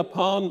riding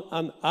upon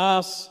an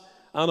ass,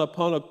 and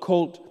upon a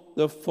colt,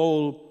 the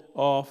foal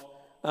of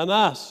an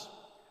ass.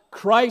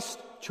 Christ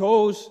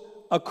chose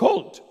a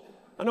colt.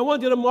 And I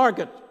want you to mark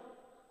it.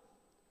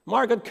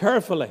 Mark it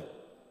carefully.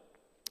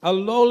 A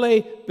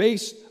lowly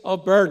beast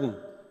of burden.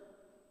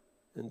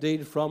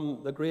 Indeed,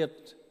 from the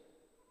great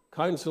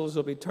councils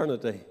of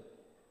eternity,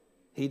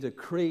 he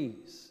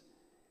decrees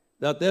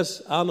that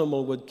this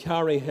animal would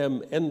carry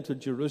him into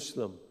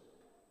Jerusalem.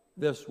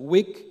 This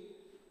weak,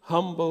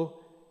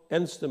 humble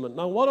instrument.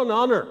 Now, what an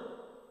honor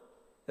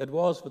it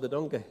was for the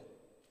donkey.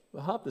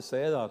 I have to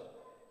say that.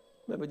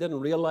 Maybe didn't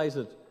realize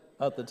it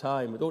at the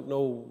time. I don't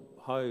know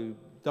how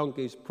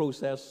donkeys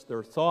process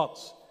their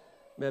thoughts.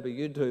 Maybe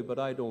you do, but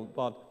I don't.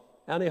 But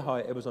anyhow,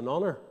 it was an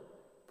honor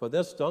for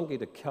this donkey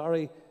to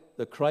carry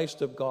the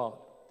Christ of God.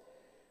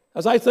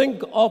 As I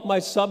think of my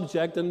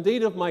subject,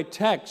 indeed of my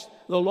text,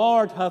 the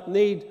Lord hath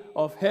need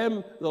of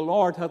him, the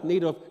Lord hath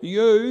need of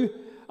you,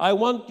 I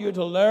want you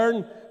to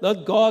learn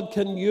that God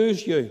can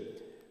use you.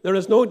 There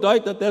is no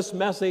doubt that this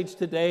message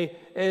today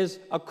is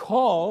a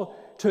call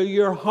to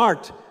your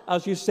heart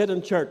as you sit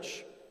in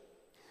church.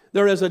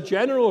 There is a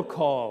general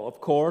call,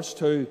 of course,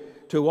 to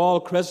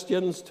all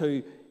Christians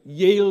to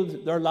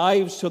yield their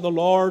lives to the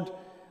Lord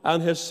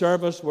and his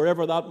service,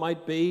 wherever that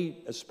might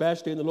be,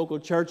 especially in the local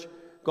church.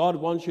 God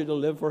wants you to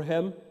live for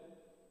him.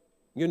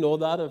 You know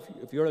that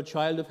if you're a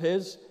child of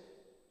his,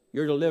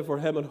 you're to live for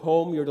him at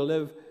home, you're to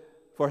live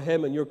for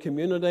him in your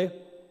community,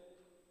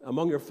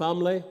 among your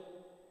family.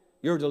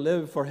 You're to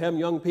live for him,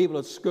 young people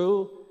at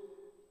school.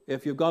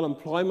 If you've got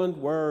employment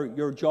where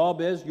your job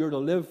is, you're to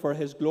live for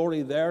his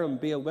glory there and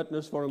be a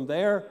witness for him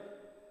there.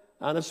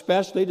 And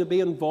especially to be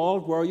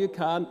involved where you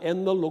can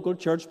in the local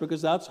church,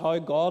 because that's how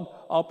God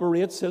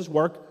operates his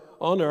work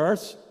on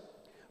earth.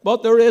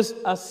 But there is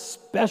a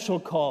special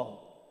call.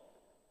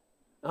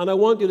 And I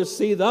want you to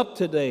see that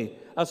today.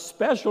 A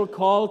special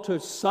call to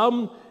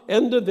some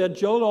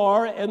individual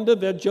or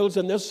individuals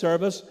in this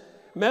service,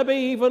 maybe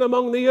even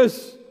among the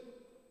youth.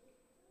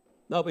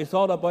 Now, we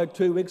thought about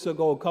 2 weeks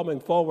ago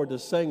coming forward to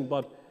sing,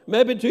 but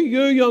maybe to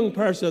you, young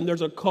person,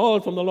 there's a call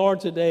from the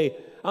Lord today.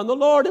 And the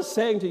Lord is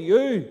saying to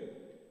you,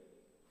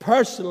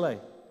 personally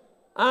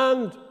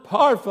and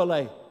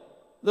powerfully,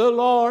 the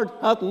Lord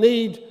hath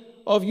need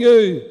of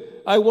you.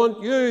 I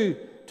want you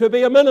to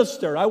be a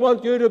minister. I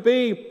want you to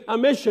be a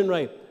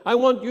missionary. I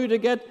want you to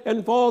get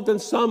involved in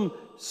some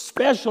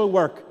special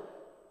work.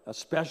 A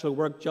special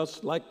work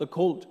just like the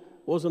colt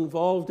was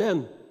involved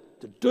in.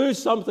 To do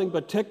something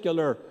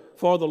particular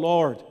for the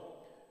Lord.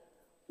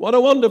 What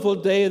a wonderful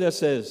day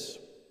this is.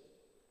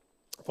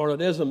 For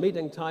it is a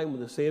meeting time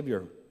with the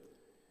Savior.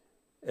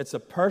 It's a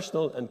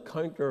personal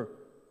encounter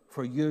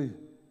for you.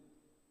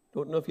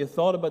 Don't know if you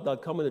thought about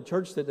that coming to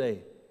church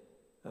today,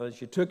 as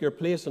you took your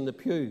place in the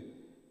pew,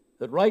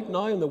 that right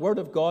now in the Word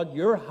of God,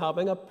 you're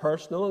having a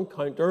personal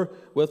encounter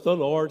with the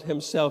Lord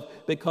himself,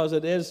 because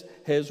it is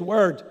his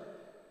Word.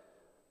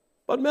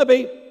 But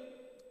maybe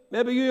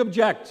you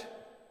object.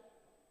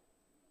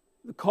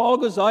 The call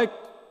goes out,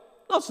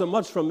 not so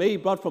much from me,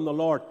 but from the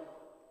Lord.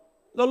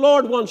 The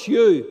Lord wants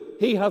you.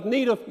 He hath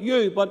need of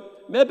you,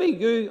 but maybe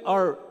you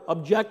are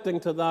objecting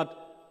to that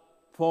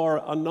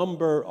for a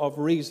number of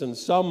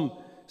reasons. Some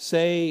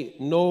say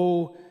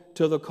no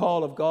to the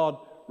call of God,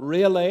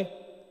 really,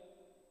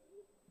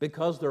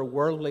 because they're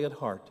worldly at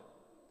heart.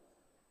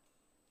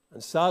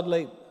 And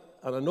sadly,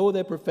 and I know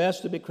they profess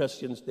to be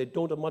Christians, they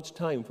don't have much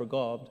time for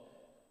God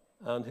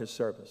and his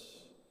service.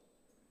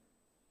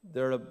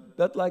 They're a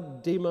bit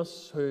like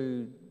Demas,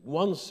 who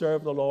once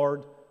served the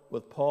Lord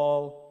with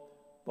Paul,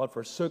 but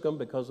forsook him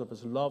because of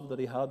his love that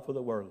he had for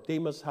the world.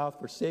 Demas hath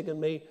forsaken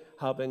me,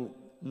 having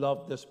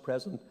loved this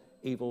present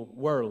evil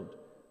world,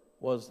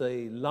 was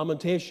the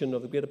lamentation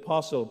of the great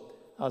apostle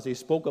as he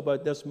spoke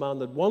about this man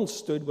that once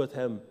stood with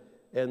him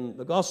in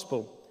the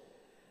gospel.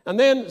 And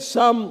then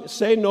some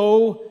say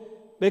no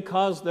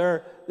because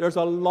there's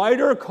a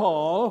louder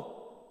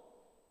call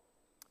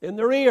in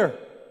their ear.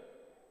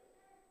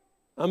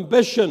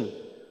 Ambition,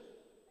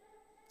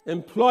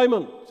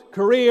 employment,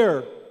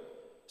 career,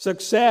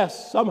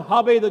 success, some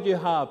hobby that you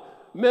have.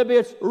 Maybe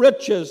it's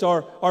riches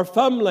or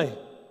family.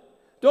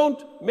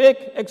 Don't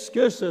make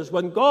excuses.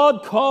 When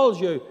God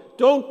calls you,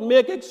 don't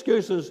make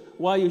excuses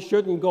why you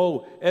shouldn't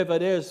go if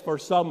it is for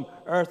some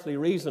earthly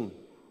reason.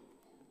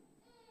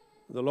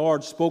 The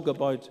Lord spoke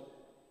about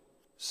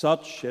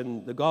such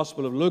in the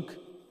Gospel of Luke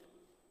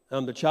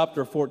and the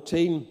chapter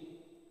 14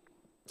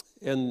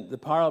 in the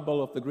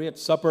parable of the great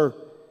supper,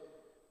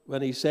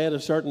 when he said a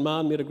certain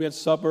man made a great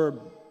supper,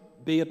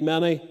 be it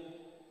many,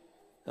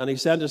 and he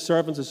sent his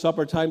servants at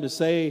supper time to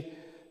say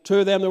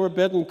to them that were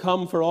bidden,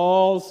 come, for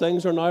all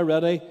things are now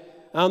ready.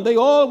 And they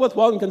all with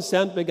one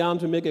consent began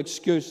to make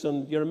excuse.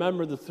 And you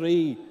remember the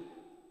three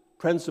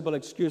principal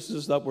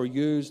excuses that were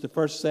used. The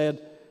first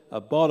said, I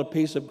bought a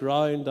piece of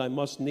ground, I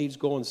must needs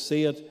go and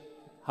see it.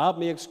 Have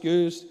me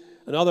excused.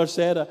 Another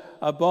said,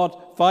 I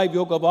bought 5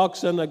 yoke of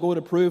oxen, I go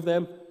to prove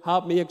them.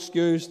 Have me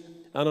excused.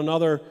 And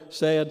another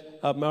said,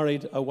 I've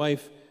married a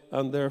wife,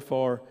 and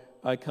therefore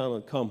I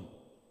cannot come.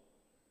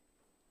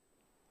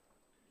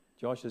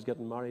 Josh is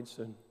getting married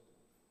soon.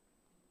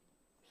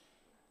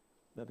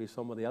 Maybe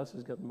somebody else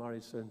is getting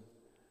married soon.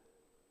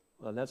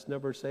 Well, let's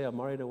never say, I've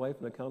married a wife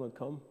and I cannot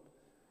come.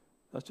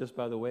 That's just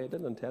by the way. I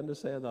didn't intend to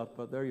say that,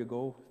 but there you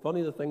go.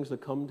 Funny the things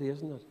that come to you,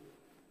 isn't it?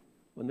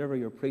 Whenever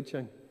you're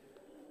preaching.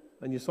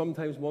 And you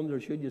sometimes wonder,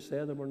 should you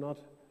say them or not?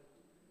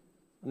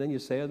 And then you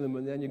say them,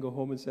 and then you go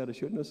home and say, I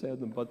shouldn't have said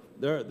them.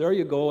 But there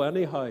you go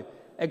anyhow.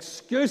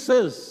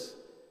 Excuses,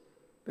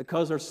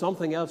 because there's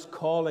something else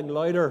calling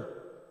louder.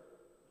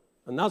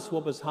 And that's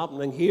what was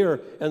happening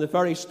here in the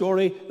very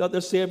story that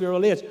the Savior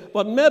relates.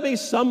 But maybe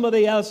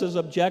somebody else is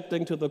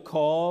objecting to the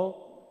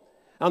call,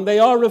 and they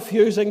are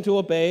refusing to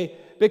obey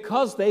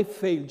because they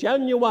feel,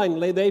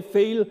 genuinely, they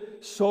feel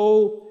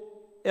so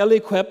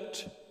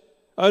ill-equipped,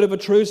 out of a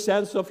true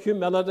sense of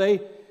humility.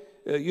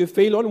 You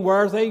feel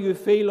unworthy, you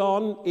feel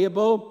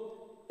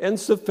unable,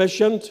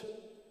 insufficient,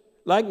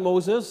 like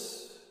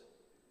Moses.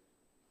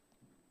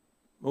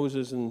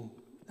 Moses in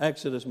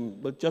Exodus.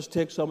 We'll just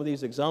take some of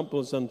these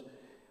examples, and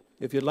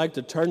if you'd like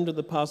to turn to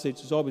the passage,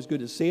 it's always good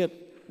to see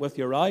it with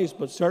your eyes,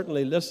 but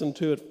certainly listen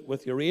to it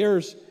with your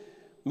ears.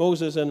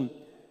 Moses in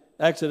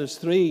Exodus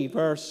 3,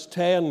 verse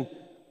 10,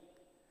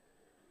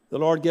 the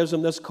Lord gives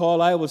him this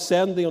call, I will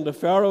send thee unto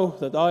Pharaoh,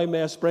 that thou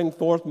mayest bring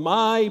forth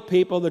my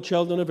people, the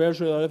children of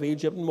Israel, out of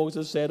Egypt. And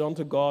Moses said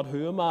unto God,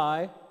 who am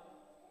I?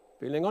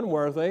 Feeling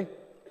unworthy,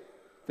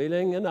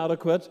 feeling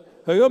inadequate.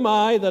 Who am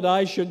I that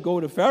I should go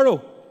to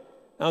Pharaoh,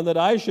 and that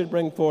I should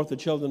bring forth the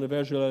children of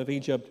Israel out of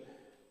Egypt?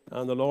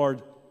 And the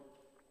Lord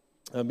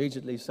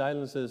immediately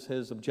silences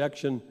his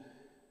objection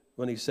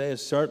when he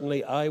says,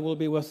 certainly I will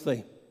be with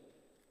thee.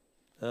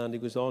 And he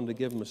goes on to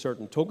give him a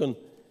certain token.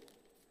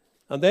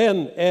 And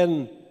then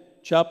in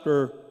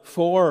chapter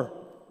 4,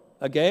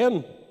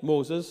 again,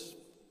 Moses,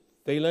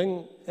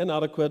 feeling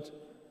inadequate,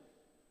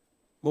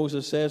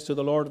 Moses says to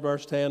the Lord,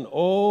 verse 10,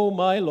 O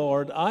my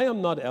Lord, I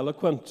am not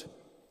eloquent,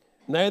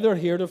 neither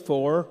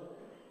heretofore,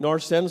 nor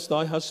since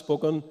thou hast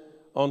spoken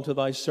unto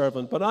thy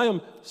servant, but I am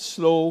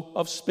slow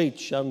of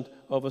speech and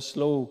of a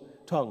slow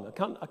tongue.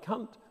 I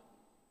can't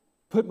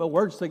put my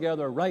words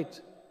together right.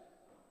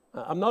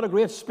 I'm not a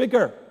great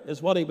speaker,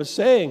 is what he was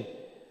saying.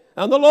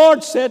 And the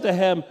Lord said to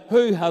him,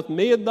 who hath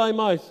made thy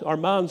mouth, or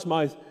man's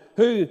mouth?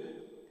 Who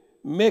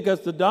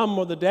maketh the dumb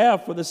or the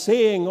deaf or the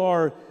seeing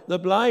or the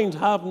blind?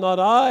 Have not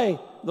I,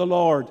 the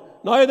Lord?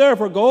 Now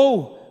therefore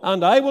go,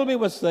 and I will be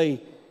with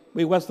thee,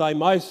 be with thy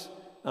mouth,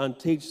 and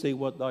teach thee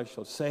what thou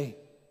shalt say.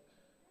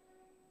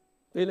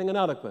 Feeling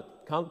inadequate,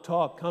 can't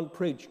talk, can't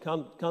preach,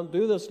 can't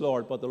do this,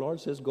 Lord. But the Lord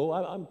says, go,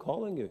 I'm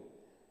calling you.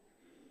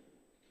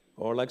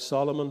 Or like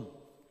Solomon,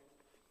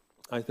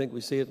 I think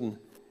we see it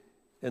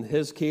in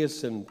his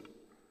case in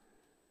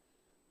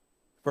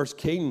 1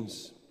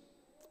 Kings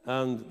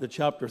and the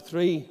chapter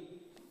 3,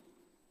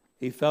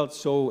 he felt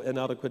so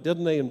inadequate,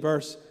 didn't he? In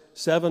verse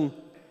 7,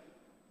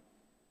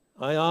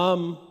 I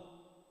am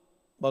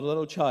but a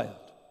little child.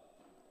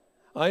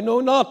 I know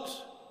not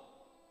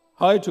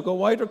how to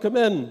go out or come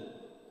in.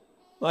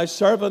 My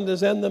servant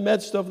is in the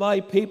midst of thy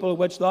people,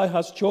 which thou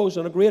hast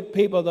chosen, a great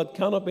people that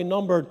cannot be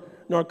numbered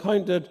nor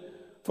counted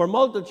for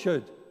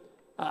multitude.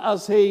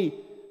 As he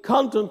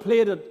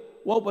contemplated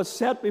what was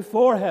set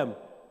before him,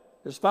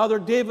 his father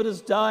David has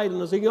died,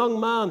 and as a young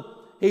man,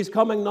 he's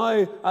coming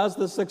now as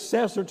the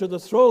successor to the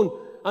throne,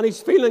 and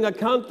he's feeling, I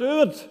can't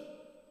do it.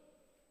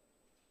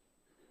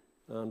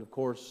 And of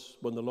course,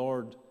 when the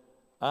Lord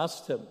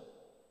asked him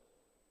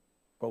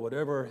for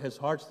whatever his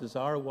heart's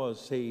desire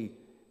was, he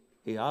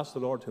asked the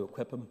Lord to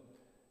equip him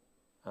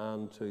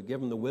and to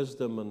give him the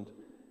wisdom and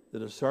the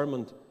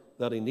discernment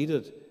that he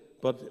needed.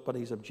 But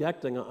he's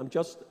objecting. I'm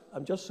just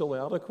so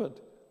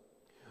inadequate.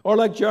 Or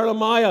like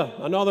Jeremiah,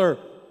 another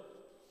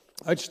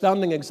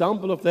outstanding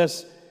example of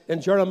this.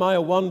 In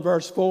Jeremiah 1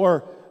 verse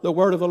 4, the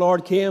word of the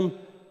Lord came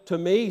to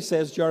me,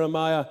 says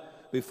Jeremiah,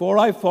 before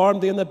I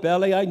formed thee in the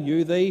belly, I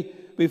knew thee.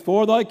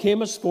 Before thou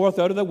camest forth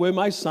out of the womb,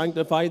 I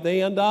sanctified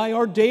thee, and I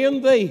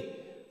ordained thee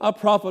a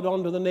prophet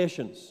unto the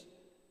nations.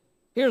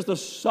 Here's the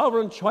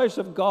sovereign choice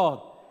of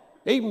God,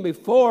 even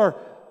before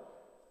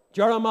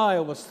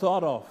Jeremiah was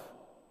thought of,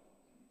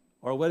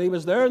 or when he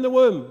was there in the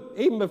womb.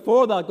 Even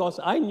before that, God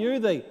said, I knew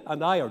thee,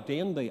 and I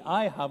ordained thee.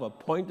 I have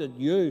appointed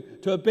you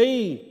to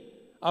be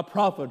a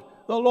prophet.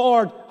 The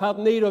Lord hath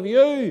need of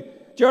you,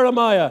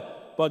 Jeremiah.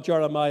 But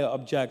Jeremiah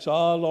objects,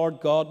 Oh, Lord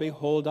God,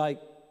 behold, I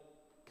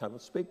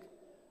cannot speak.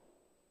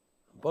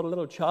 I'm but a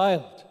little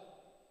child.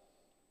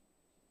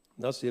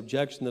 And that's the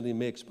objection that he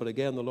makes. But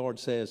again, the Lord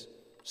says,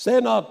 Say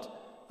not,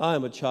 I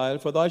am a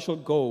child, for thou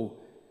shalt go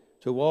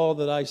to all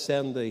that I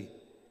send thee,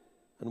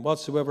 and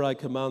whatsoever I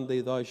command thee,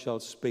 thou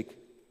shalt speak.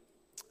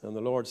 And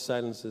the Lord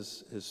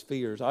silences his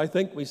fears. I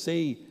think we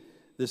see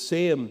the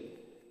same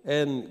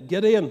in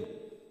Gideon.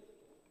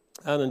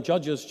 And in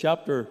Judges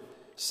chapter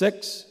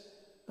 6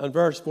 and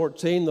verse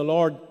 14, the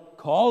Lord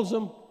calls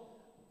him,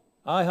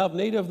 I have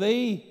need of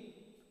thee.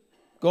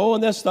 Go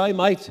in this thy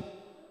might,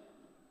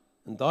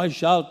 and thou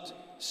shalt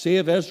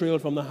save Israel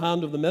from the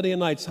hand of the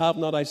Midianites. Have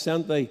not I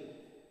sent thee?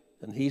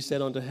 And he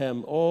said unto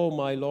him, O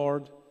my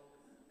Lord,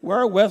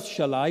 wherewith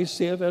shall I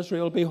save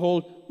Israel?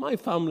 Behold, my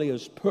family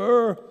is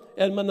poor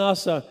in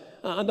Manasseh,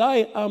 and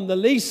I am the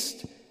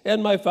least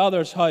in my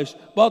father's house.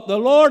 But the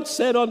Lord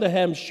said unto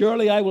him,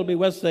 Surely I will be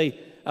with thee,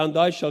 and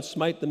thou shalt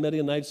smite the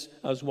Midianites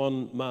as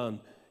one man.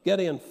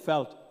 Gideon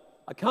felt,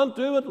 I can't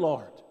do it,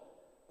 Lord.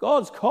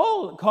 God's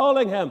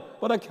calling him,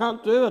 but I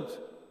can't do it.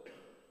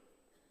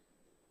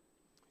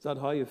 Is that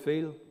how you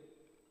feel?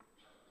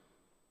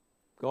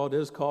 God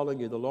is calling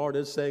you. The Lord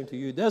is saying to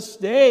you, this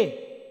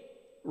day,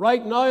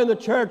 right now in the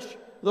church,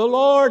 the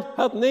Lord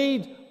hath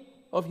need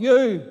of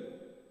you.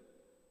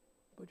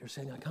 But you're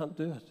saying, I can't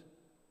do it.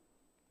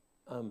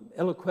 I'm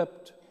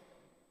ill-equipped.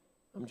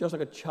 I'm just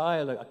like a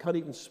child. I can't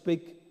even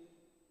speak.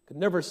 I could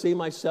never see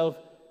myself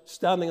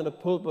standing in a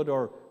pulpit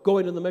or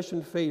going to the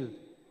mission field.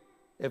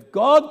 If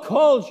God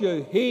calls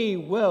you, he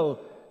will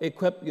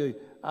equip you.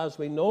 As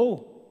we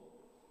know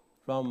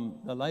from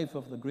the life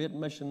of the great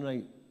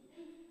missionary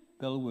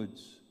Bill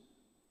Woods,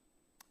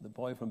 the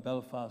boy from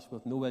Belfast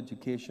with no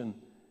education,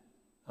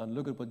 and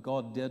look at what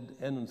God did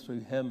in and through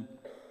him,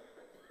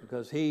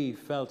 because he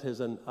felt his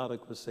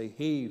inadequacy.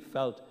 He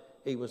felt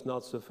he was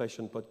not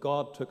sufficient, but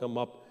God took him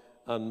up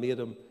and made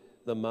him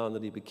the man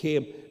that he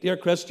became. Dear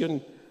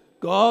Christian,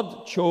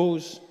 God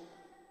chose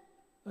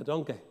a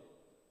donkey.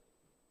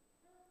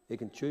 He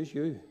can choose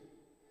you.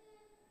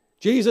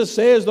 Jesus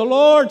says, the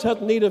Lord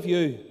hath need of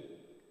you.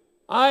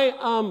 I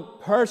am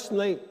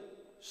personally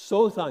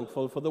so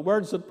thankful for the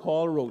words that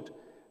Paul wrote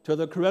to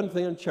the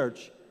Corinthian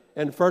church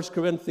in 1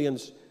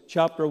 Corinthians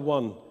chapter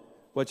 1,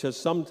 which has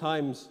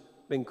sometimes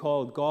been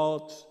called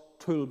God's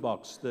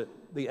toolbox,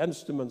 the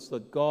instruments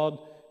that God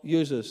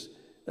uses.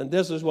 And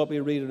this is what we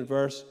read in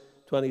verse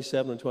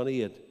 27 and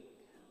 28.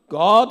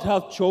 God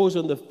hath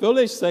chosen the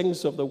foolish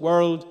things of the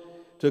world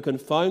to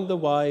confound the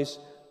wise.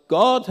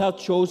 God hath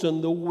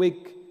chosen the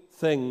weak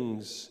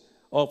things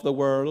of the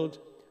world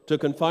to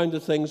confound the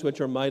things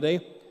which are mighty,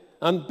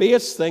 and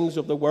base things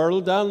of the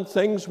world, and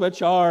things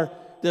which are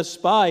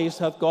despised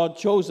hath God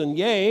chosen,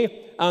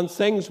 yea, and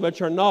things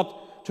which are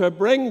not, to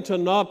bring to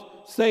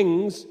naught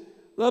things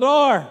that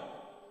are.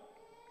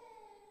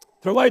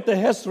 Throughout the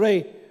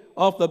history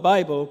of the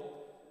Bible,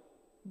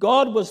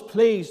 God was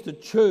pleased to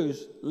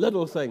choose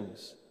little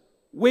things,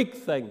 weak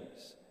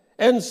things,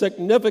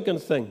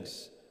 insignificant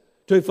things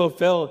to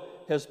fulfill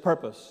his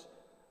purpose.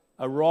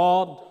 A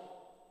rod,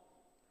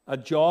 a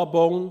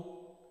jawbone,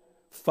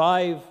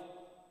 5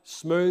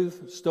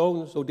 smooth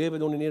stones, so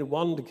David only needed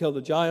 1 to kill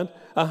the giant,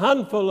 a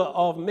handful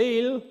of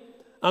meal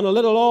and a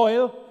little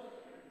oil,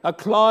 a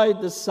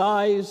cloud the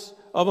size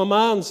of a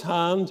man's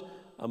hand,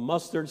 a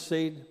mustard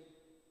seed,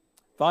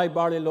 5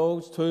 barley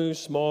loaves, 2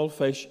 small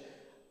fish,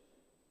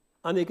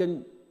 and he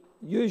can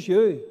use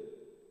you.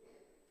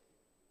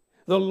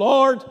 The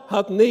Lord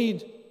hath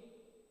need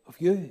of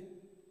you.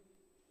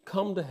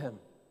 Come to him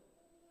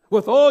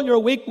with all your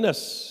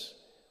weakness,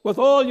 with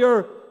all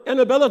your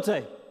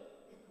inability,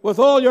 with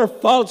all your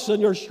faults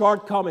and your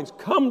shortcomings.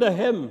 Come to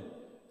him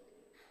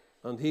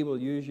and he will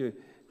use you.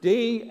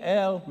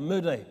 D.L.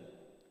 Moody,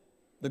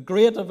 the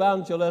great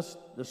evangelist,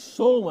 the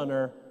soul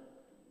winner,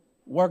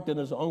 worked in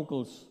his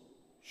uncle's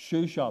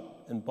shoe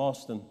shop in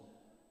Boston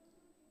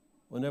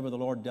whenever the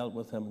Lord dealt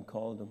with him and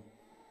called him.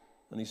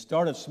 And he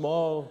started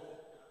small.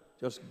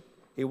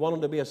 He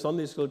wanted to be a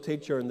Sunday school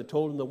teacher, and they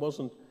told him there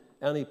wasn't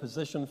any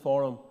position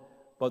for him.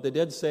 But they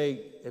did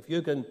say, if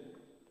you can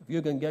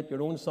get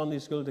your own Sunday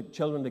school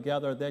children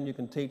together, then you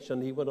can teach.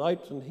 And he went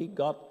out and he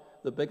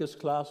got the biggest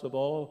class of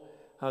all.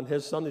 And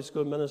his Sunday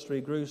school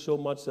ministry grew so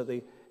much that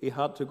he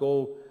had to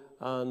go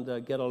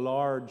and get a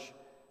large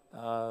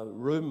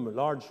room, a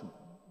large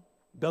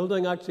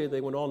building, actually, they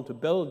went on to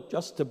build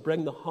just to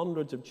bring the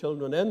hundreds of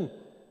children in.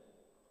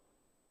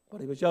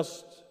 But he was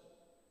just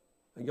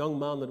a young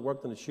man that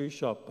worked in a shoe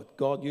shop, but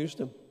God used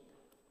him.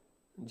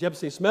 And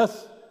Gypsy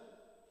Smith,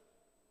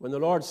 when the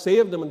Lord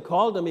saved him and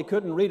called him, he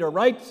couldn't read or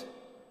write.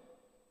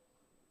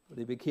 But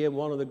he became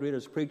one of the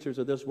greatest preachers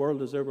that this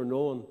world has ever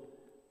known.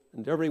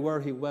 And everywhere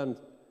he went,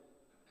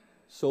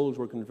 souls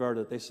were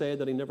converted. They say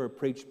that he never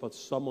preached, but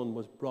someone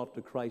was brought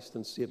to Christ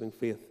in saving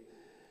faith.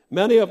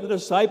 Many of the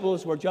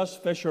disciples were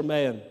just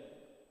fishermen,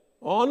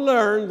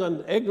 unlearned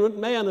and ignorant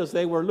men as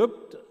they were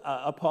looked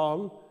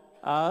upon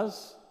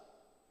as.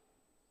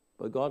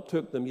 But God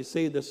took them. You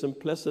see the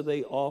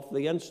simplicity of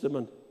the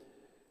instrument.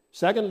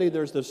 Secondly,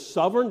 there's the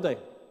sovereignty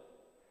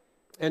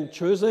in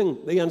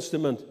choosing the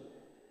instrument.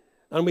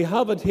 And we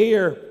have it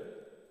here.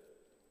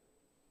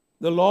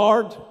 The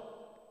Lord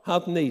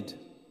hath need.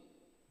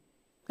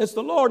 It's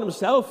the Lord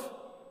himself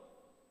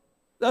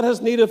that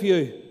has need of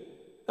you.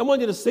 I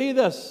want you to see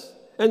this.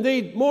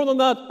 Indeed, more than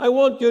that, I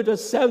want you to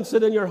sense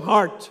it in your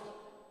heart.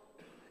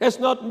 It's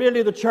not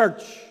merely the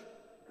church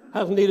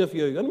has need of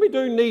you, and we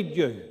do need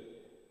you.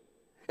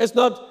 It's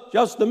not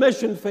just the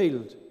mission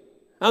field,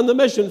 and the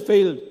mission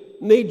field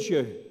needs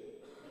you.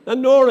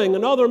 And Noring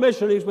and other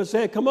missionaries would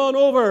say, come on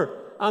over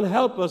and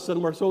help us,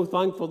 and we're so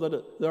thankful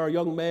that there are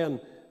young men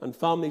and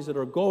families that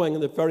are going in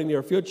the very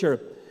near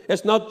future.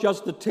 It's not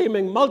just the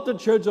teeming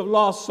multitudes of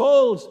lost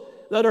souls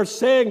that are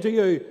saying to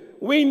you,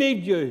 we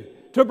need you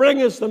to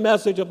bring us the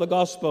message of the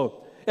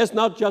gospel. It's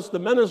not just the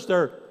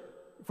minister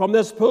from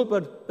this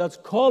pulpit that's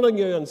calling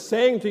you and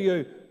saying to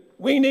you,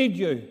 we need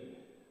you.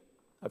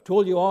 I've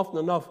told you often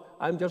enough,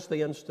 I'm just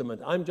the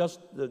instrument. I'm just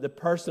the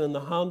person in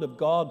the hand of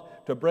God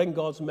to bring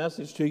God's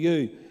message to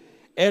you.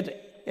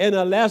 In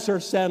a lesser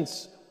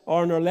sense,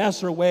 or in a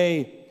lesser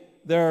way,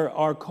 there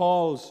are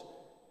calls,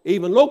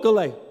 even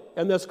locally,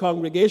 in this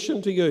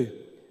congregation to you.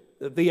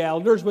 The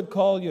elders would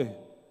call you.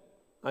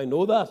 I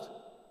know that.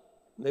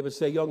 They would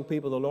say, young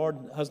people, the Lord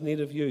has need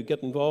of you.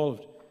 Get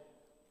involved.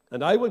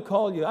 And I would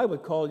call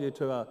you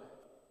to a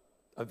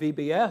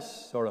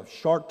VBS or a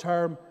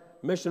short-term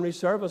missionary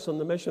service on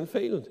the mission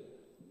field.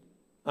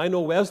 I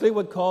know Wesley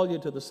would call you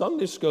to the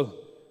Sunday school.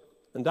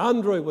 And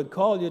Andrew would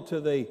call you to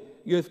the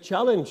Youth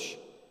Challenge.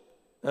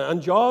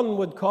 And John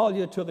would call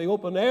you to the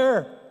open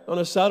air on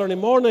a Saturday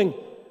morning.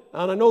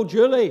 And I know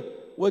Julie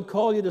would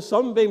call you to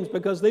Sunbeams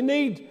because they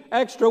need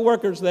extra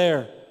workers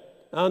there.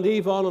 And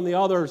Yvonne and the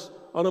others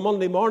on a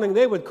Monday morning,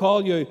 they would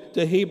call you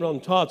to Hebron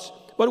Tots.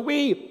 But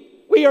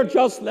we are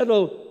just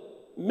little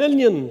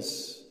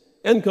minions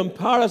in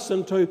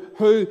comparison to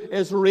who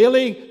is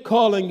really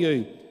calling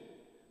you,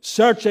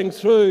 searching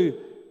through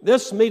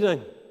this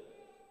meeting,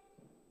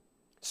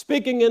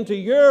 speaking into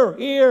your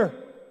ear,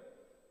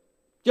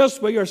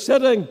 just where you're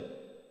sitting.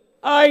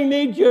 I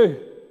need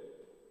you.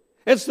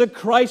 It's the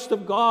Christ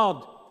of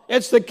God.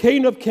 It's the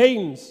King of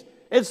Kings.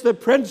 It's the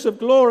Prince of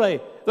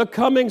Glory, the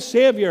coming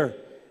Savior.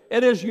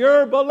 It is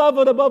your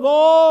beloved above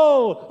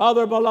all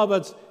other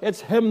beloveds.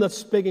 It's him that's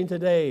speaking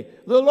today.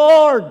 The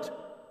Lord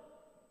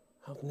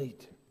have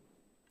need.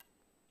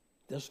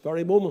 This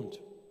very moment.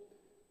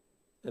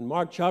 In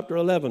Mark chapter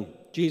 11,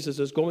 Jesus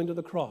is going to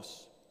the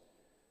cross.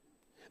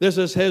 This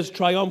is his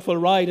triumphal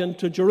ride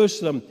into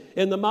Jerusalem.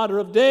 In the matter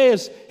of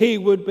days, he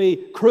would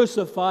be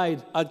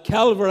crucified at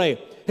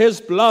Calvary. His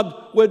blood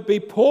would be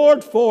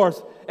poured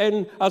forth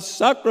in a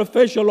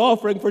sacrificial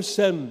offering for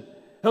sin.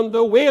 And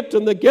the weight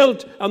and the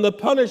guilt and the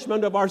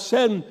punishment of our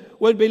sin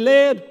would be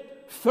laid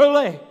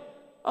fully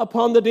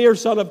upon the dear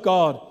Son of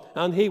God.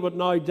 And he would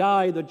now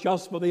die, the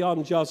just for the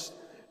unjust,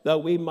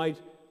 that we might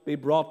be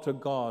brought to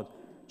God.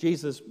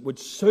 Jesus would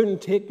soon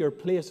take your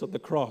place at the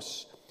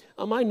cross.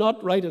 Am I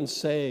not right in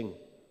saying,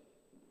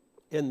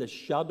 in the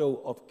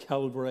shadow of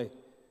Calvary,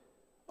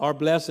 our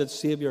blessed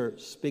Savior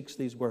speaks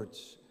these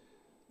words,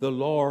 the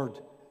Lord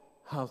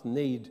hath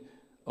need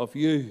of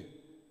you.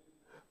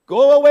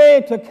 Go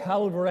away to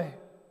Calvary.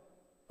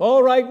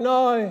 All right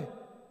now,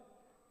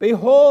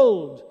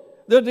 behold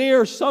the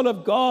dear Son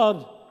of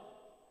God.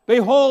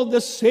 Behold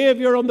the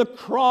Savior on the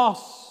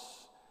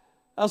cross,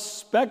 a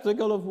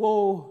spectacle of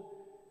woe.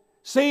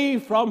 See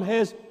from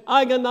his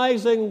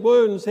agonizing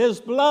wounds, his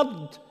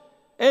blood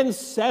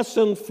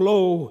incessant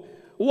flow.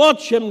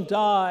 Watch him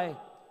die.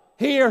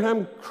 Hear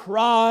him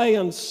cry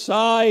and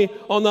sigh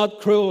on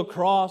that cruel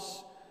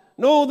cross.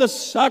 Know the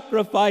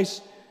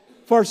sacrifice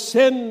for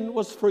sin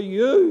was for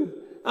you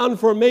and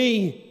for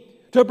me,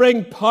 to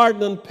bring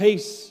pardon and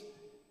peace,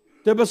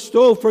 to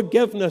bestow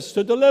forgiveness,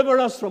 to deliver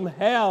us from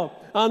hell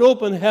and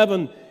open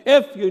heaven.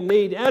 If you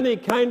need any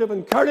kind of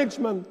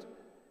encouragement,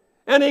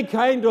 any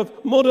kind of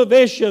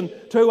motivation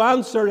to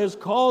answer his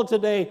call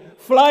today,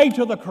 fly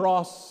to the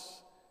cross.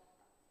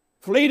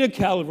 Flee to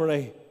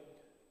Calvary.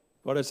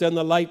 For it's in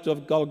the light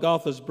of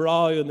Golgotha's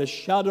brow, in the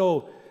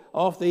shadow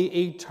of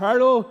the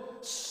eternal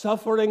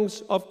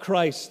sufferings of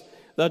Christ,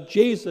 that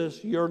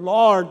Jesus, your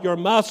Lord, your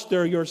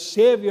Master, your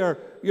Savior,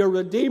 your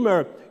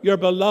Redeemer, your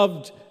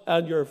beloved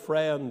and your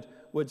friend,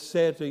 would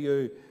say to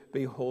you,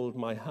 behold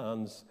my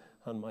hands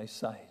and my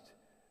side.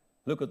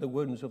 Look at the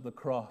wounds of the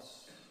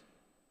cross.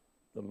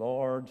 The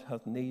Lord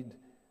hath need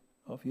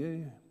of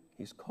you.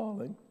 He's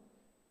calling.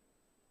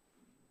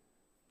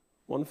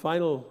 One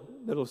final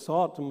little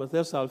thought, and with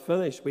this I'll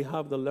finish. We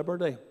have the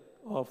liberty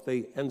of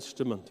the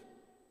instrument.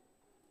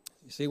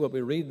 You see what we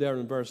read there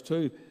in verse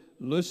 2.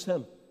 Loose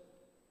him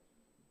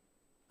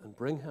and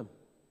bring him.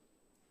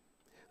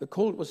 The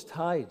colt was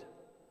tied.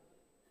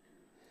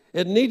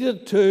 It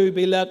needed to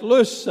be let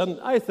loose, and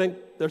I think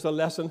there's a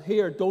lesson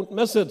here. Don't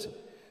miss it.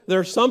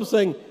 There's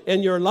something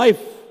in your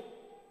life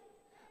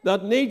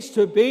that needs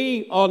to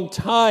be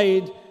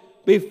untied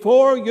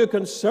before you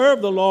can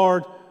serve the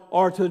Lord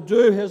or to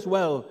do his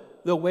will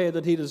the way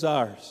that he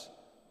desires.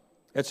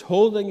 It's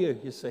holding you,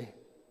 you see.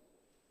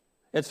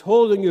 It's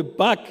holding you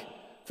back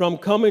from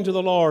coming to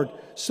the Lord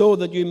so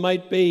that you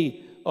might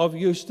be of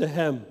use to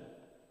him.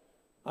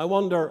 I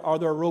wonder, are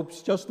there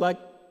ropes, just like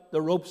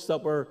the ropes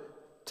that were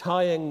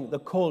tying the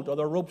colt, are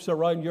there ropes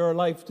around your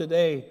life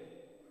today?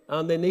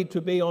 And they need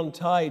to be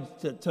untied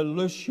to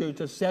loose you,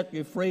 to set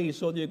you free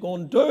so that you go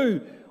and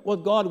do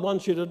what God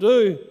wants you to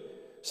do.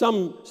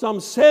 Some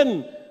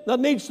sin that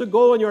needs to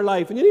go in your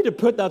life, and you need to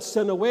put that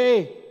sin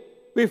away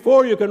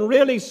before you can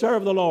really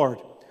serve the Lord.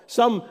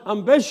 Some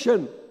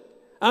ambition,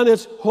 and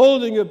it's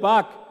holding you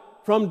back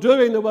from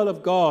doing the will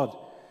of God.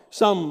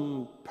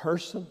 Some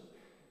person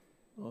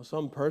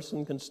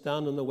can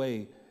stand in the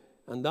way,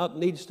 and that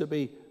needs to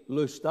be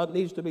loosed. That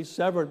needs to be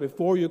severed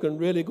before you can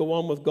really go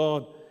on with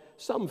God.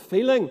 Some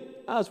feeling,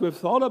 as we've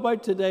thought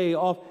about today,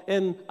 of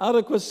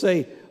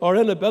inadequacy or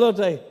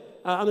inability,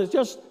 and it's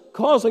just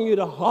causing you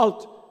to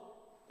halt.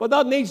 But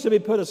that needs to be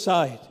put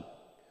aside.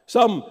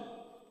 Some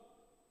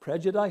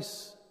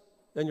prejudice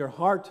in your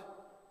heart.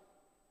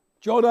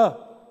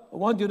 Jonah, I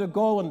want you to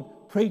go and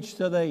preach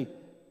to the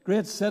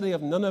great city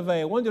of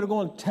Nineveh. I want you to go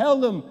and tell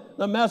them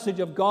the message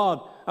of God.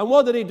 And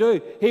what did he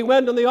do? He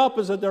went in the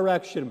opposite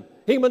direction.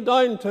 He went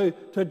down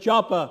to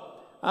Joppa,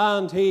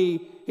 and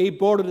he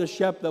boarded a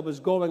ship that was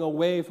going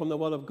away from the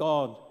will of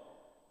God.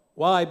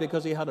 Why?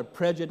 Because he had a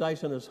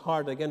prejudice in his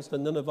heart against the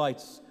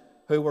Ninevites,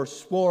 who were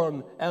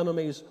sworn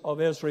enemies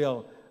of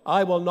Israel.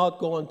 I will not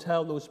go and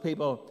tell those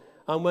people.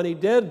 And when he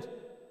did,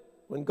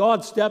 when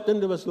God stepped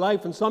into his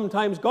life, and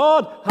sometimes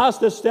God has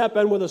to step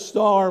in with a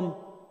storm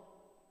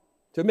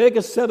to make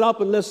us sit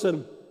up and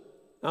listen.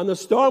 And the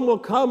storm will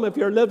come if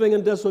you're living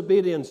in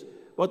disobedience.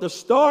 But the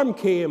storm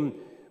came,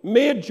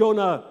 made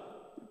Jonah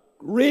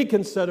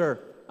reconsider.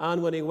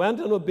 And when he went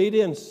in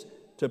obedience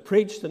to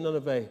preach to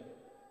Nineveh,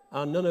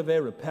 and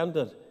Nineveh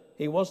repented,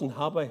 he wasn't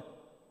happy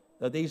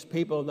that these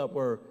people that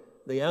were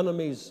the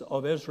enemies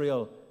of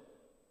Israel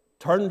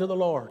turned to the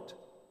Lord.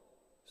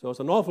 So it's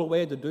an awful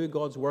way to do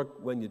God's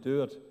work when you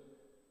do it.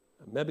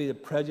 And maybe the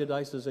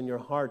prejudices in your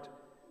heart,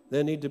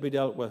 they need to be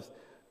dealt with.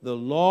 The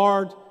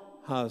Lord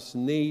has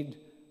need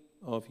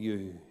of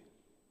you.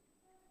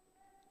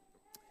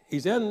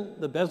 He's in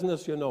the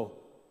business, you know,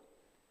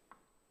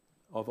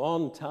 of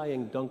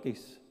untying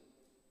donkeys.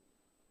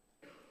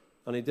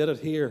 And he did it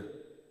here.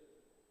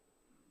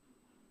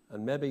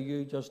 And maybe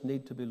you just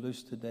need to be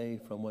loosed today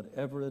from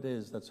whatever it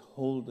is that's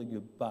holding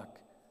you back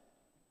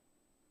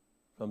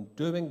from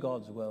doing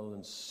God's will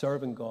and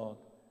serving God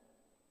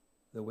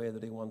the way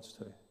that he wants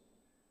to.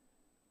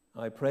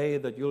 I pray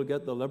that you'll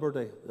get the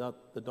liberty that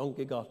the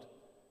donkey got,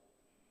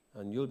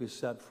 and you'll be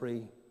set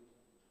free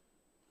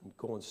and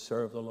go and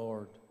serve the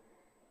Lord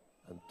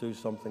and do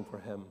something for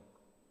him.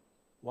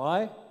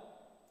 Why?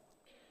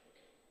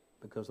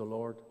 Because the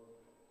Lord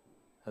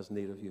has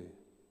need of you.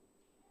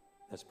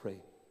 Let's pray.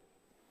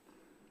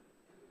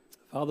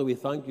 Father, we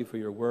thank you for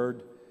your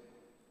word.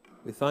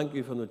 We thank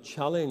you for the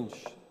challenge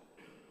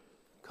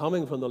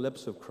coming from the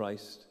lips of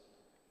Christ.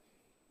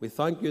 We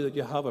thank you that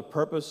you have a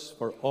purpose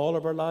for all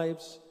of our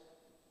lives.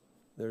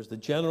 There's the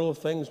general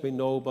things we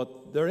know,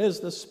 but there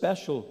is the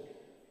special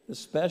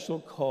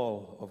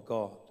call of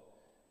God.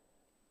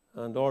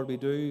 And Lord, we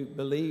do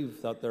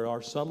believe that there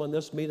are some in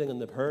this meeting, and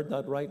they've heard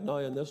that right now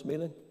in this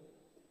meeting.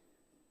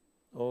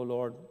 Oh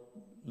Lord,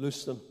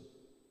 loose them,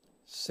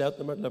 set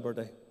them at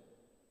liberty,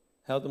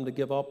 help them to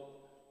give up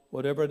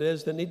whatever it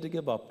is they need to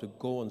give up to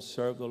go and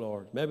serve the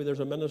Lord. Maybe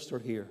there's a minister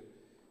here,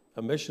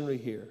 a missionary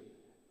here,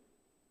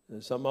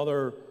 and some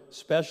other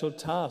special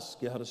task.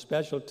 You had a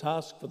special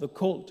task for the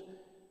cult.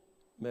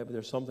 Maybe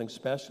there's something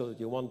special that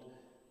you want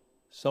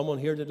someone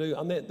here to do.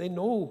 And they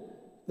know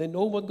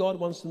what God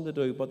wants them to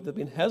do, but they've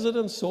been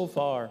hesitant so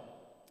far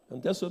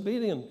and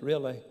disobedient,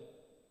 really.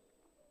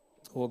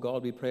 Oh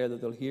God, we pray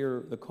that they'll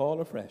hear the call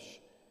afresh.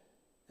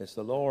 It's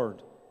the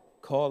Lord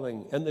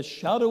calling in the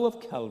shadow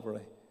of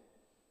Calvary.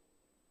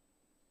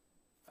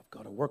 I've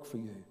got to work for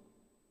you.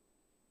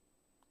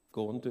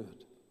 Go and do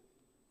it.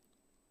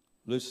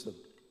 Loose them,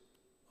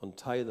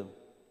 untie them,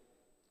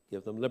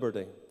 give them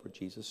liberty for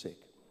Jesus' sake.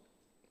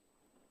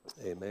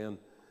 Amen.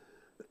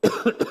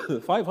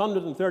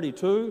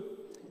 532,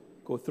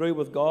 go through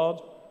with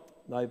God,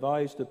 thy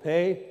vows to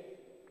pay,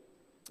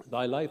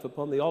 thy life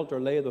upon the altar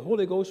lay. The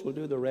Holy Ghost will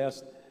do the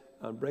rest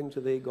and bring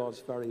to thee God's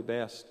very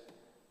best.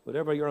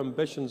 Whatever your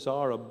ambitions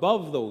are,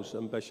 above those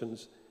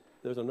ambitions,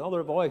 there's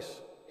another voice,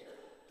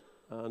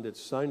 and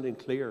it's sounding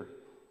clear.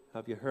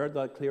 Have you heard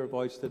that clear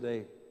voice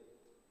today?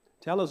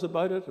 Tell us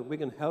about it. If we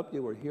can help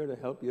you, we're here to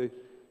help you.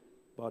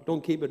 But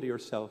don't keep it to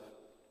yourself.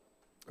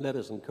 Let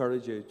us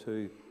encourage you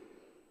to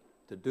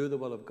do the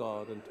will of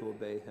God and to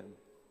obey him.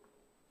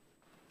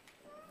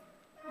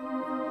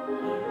 One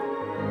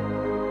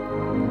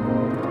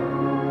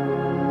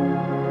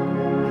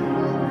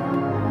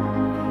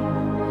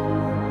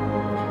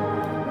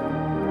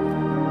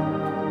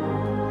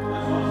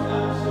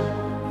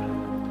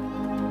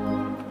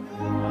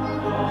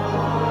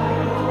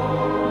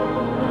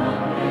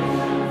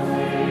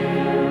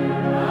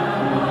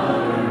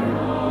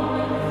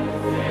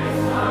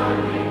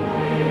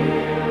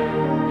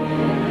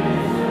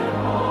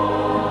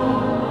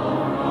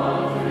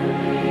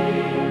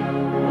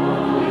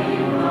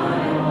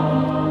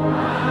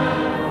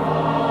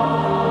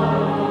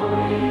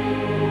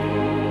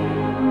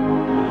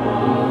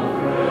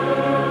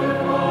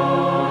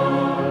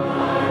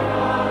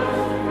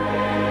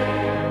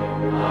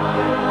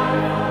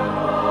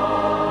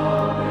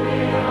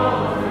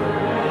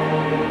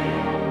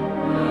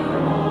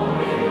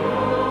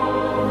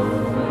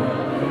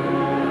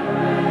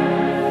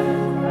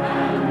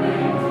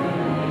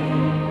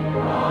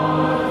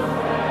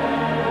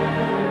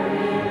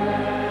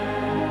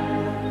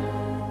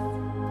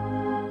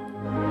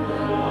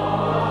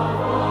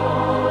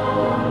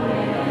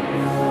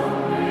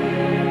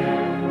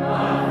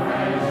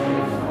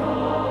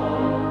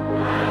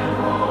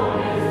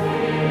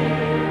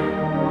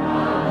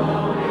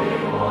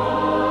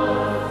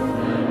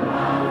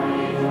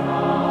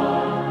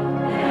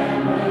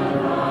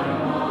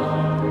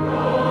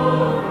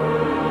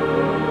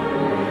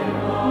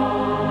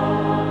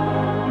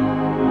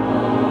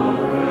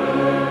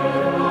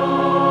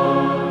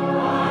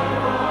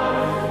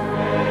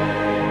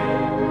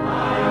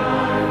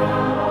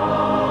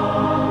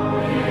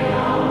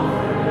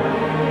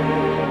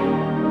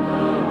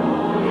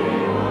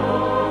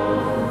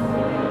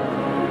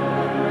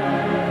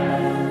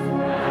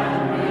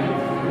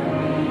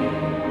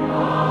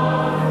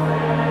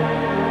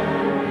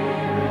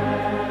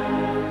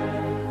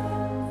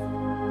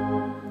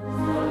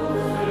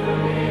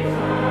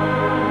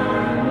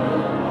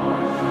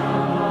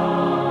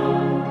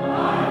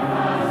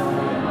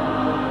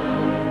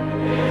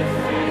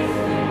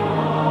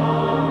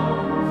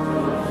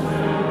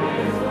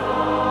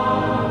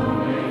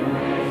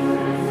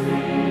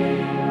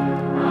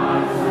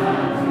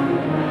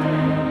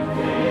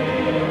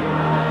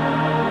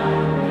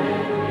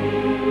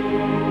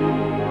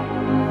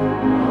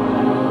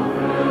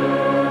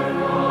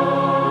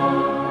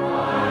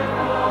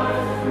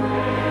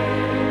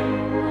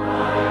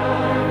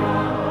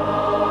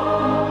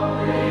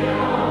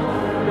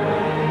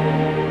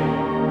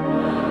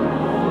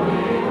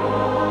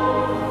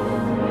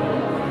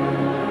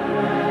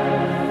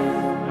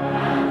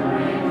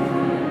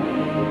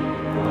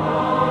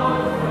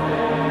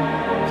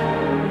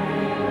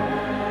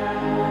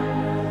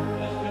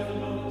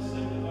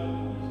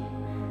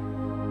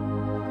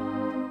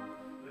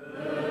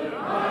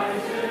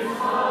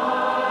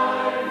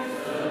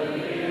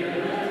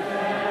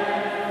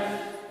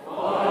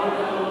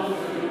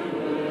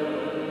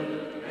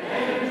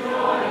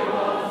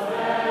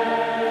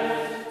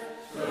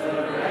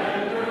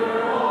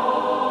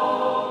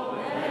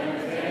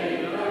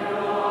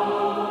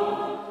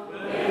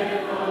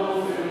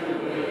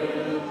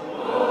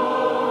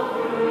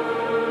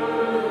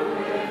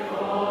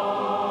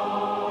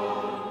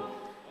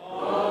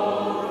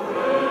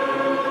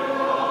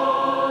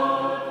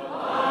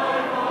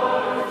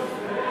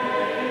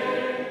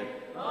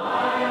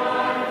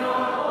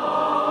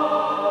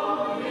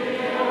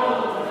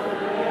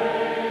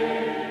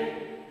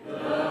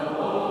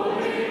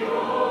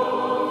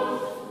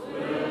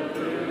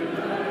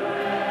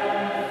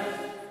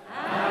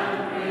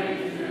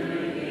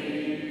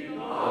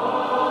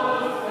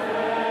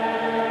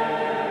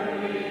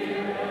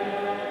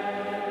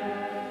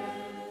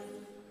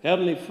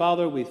Heavenly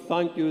Father, we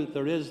thank you that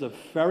there is the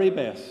very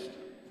best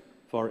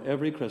for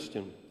every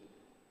Christian.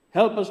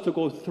 Help us to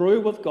go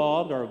through with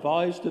God our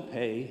vows to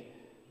pay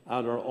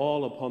and our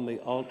all upon the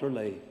altar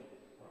lay.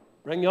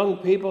 Bring young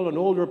people and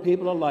older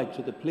people alike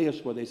to the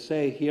place where they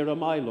say, "Here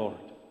am I, Lord."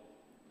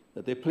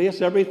 That they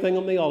place everything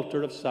on the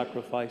altar of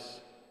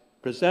sacrifice,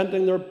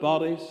 presenting their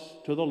bodies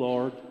to the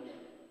Lord,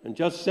 and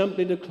just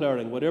simply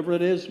declaring, whatever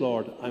it is,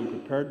 Lord, I'm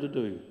prepared to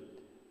do.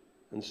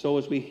 And so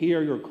as we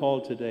hear your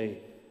call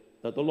today,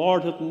 that the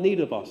Lord hath need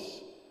of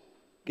us,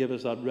 give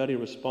us that ready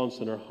response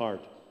in our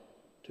heart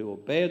to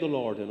obey the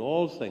Lord in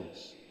all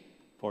things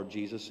for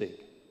Jesus'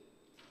 sake.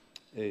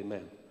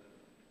 Amen.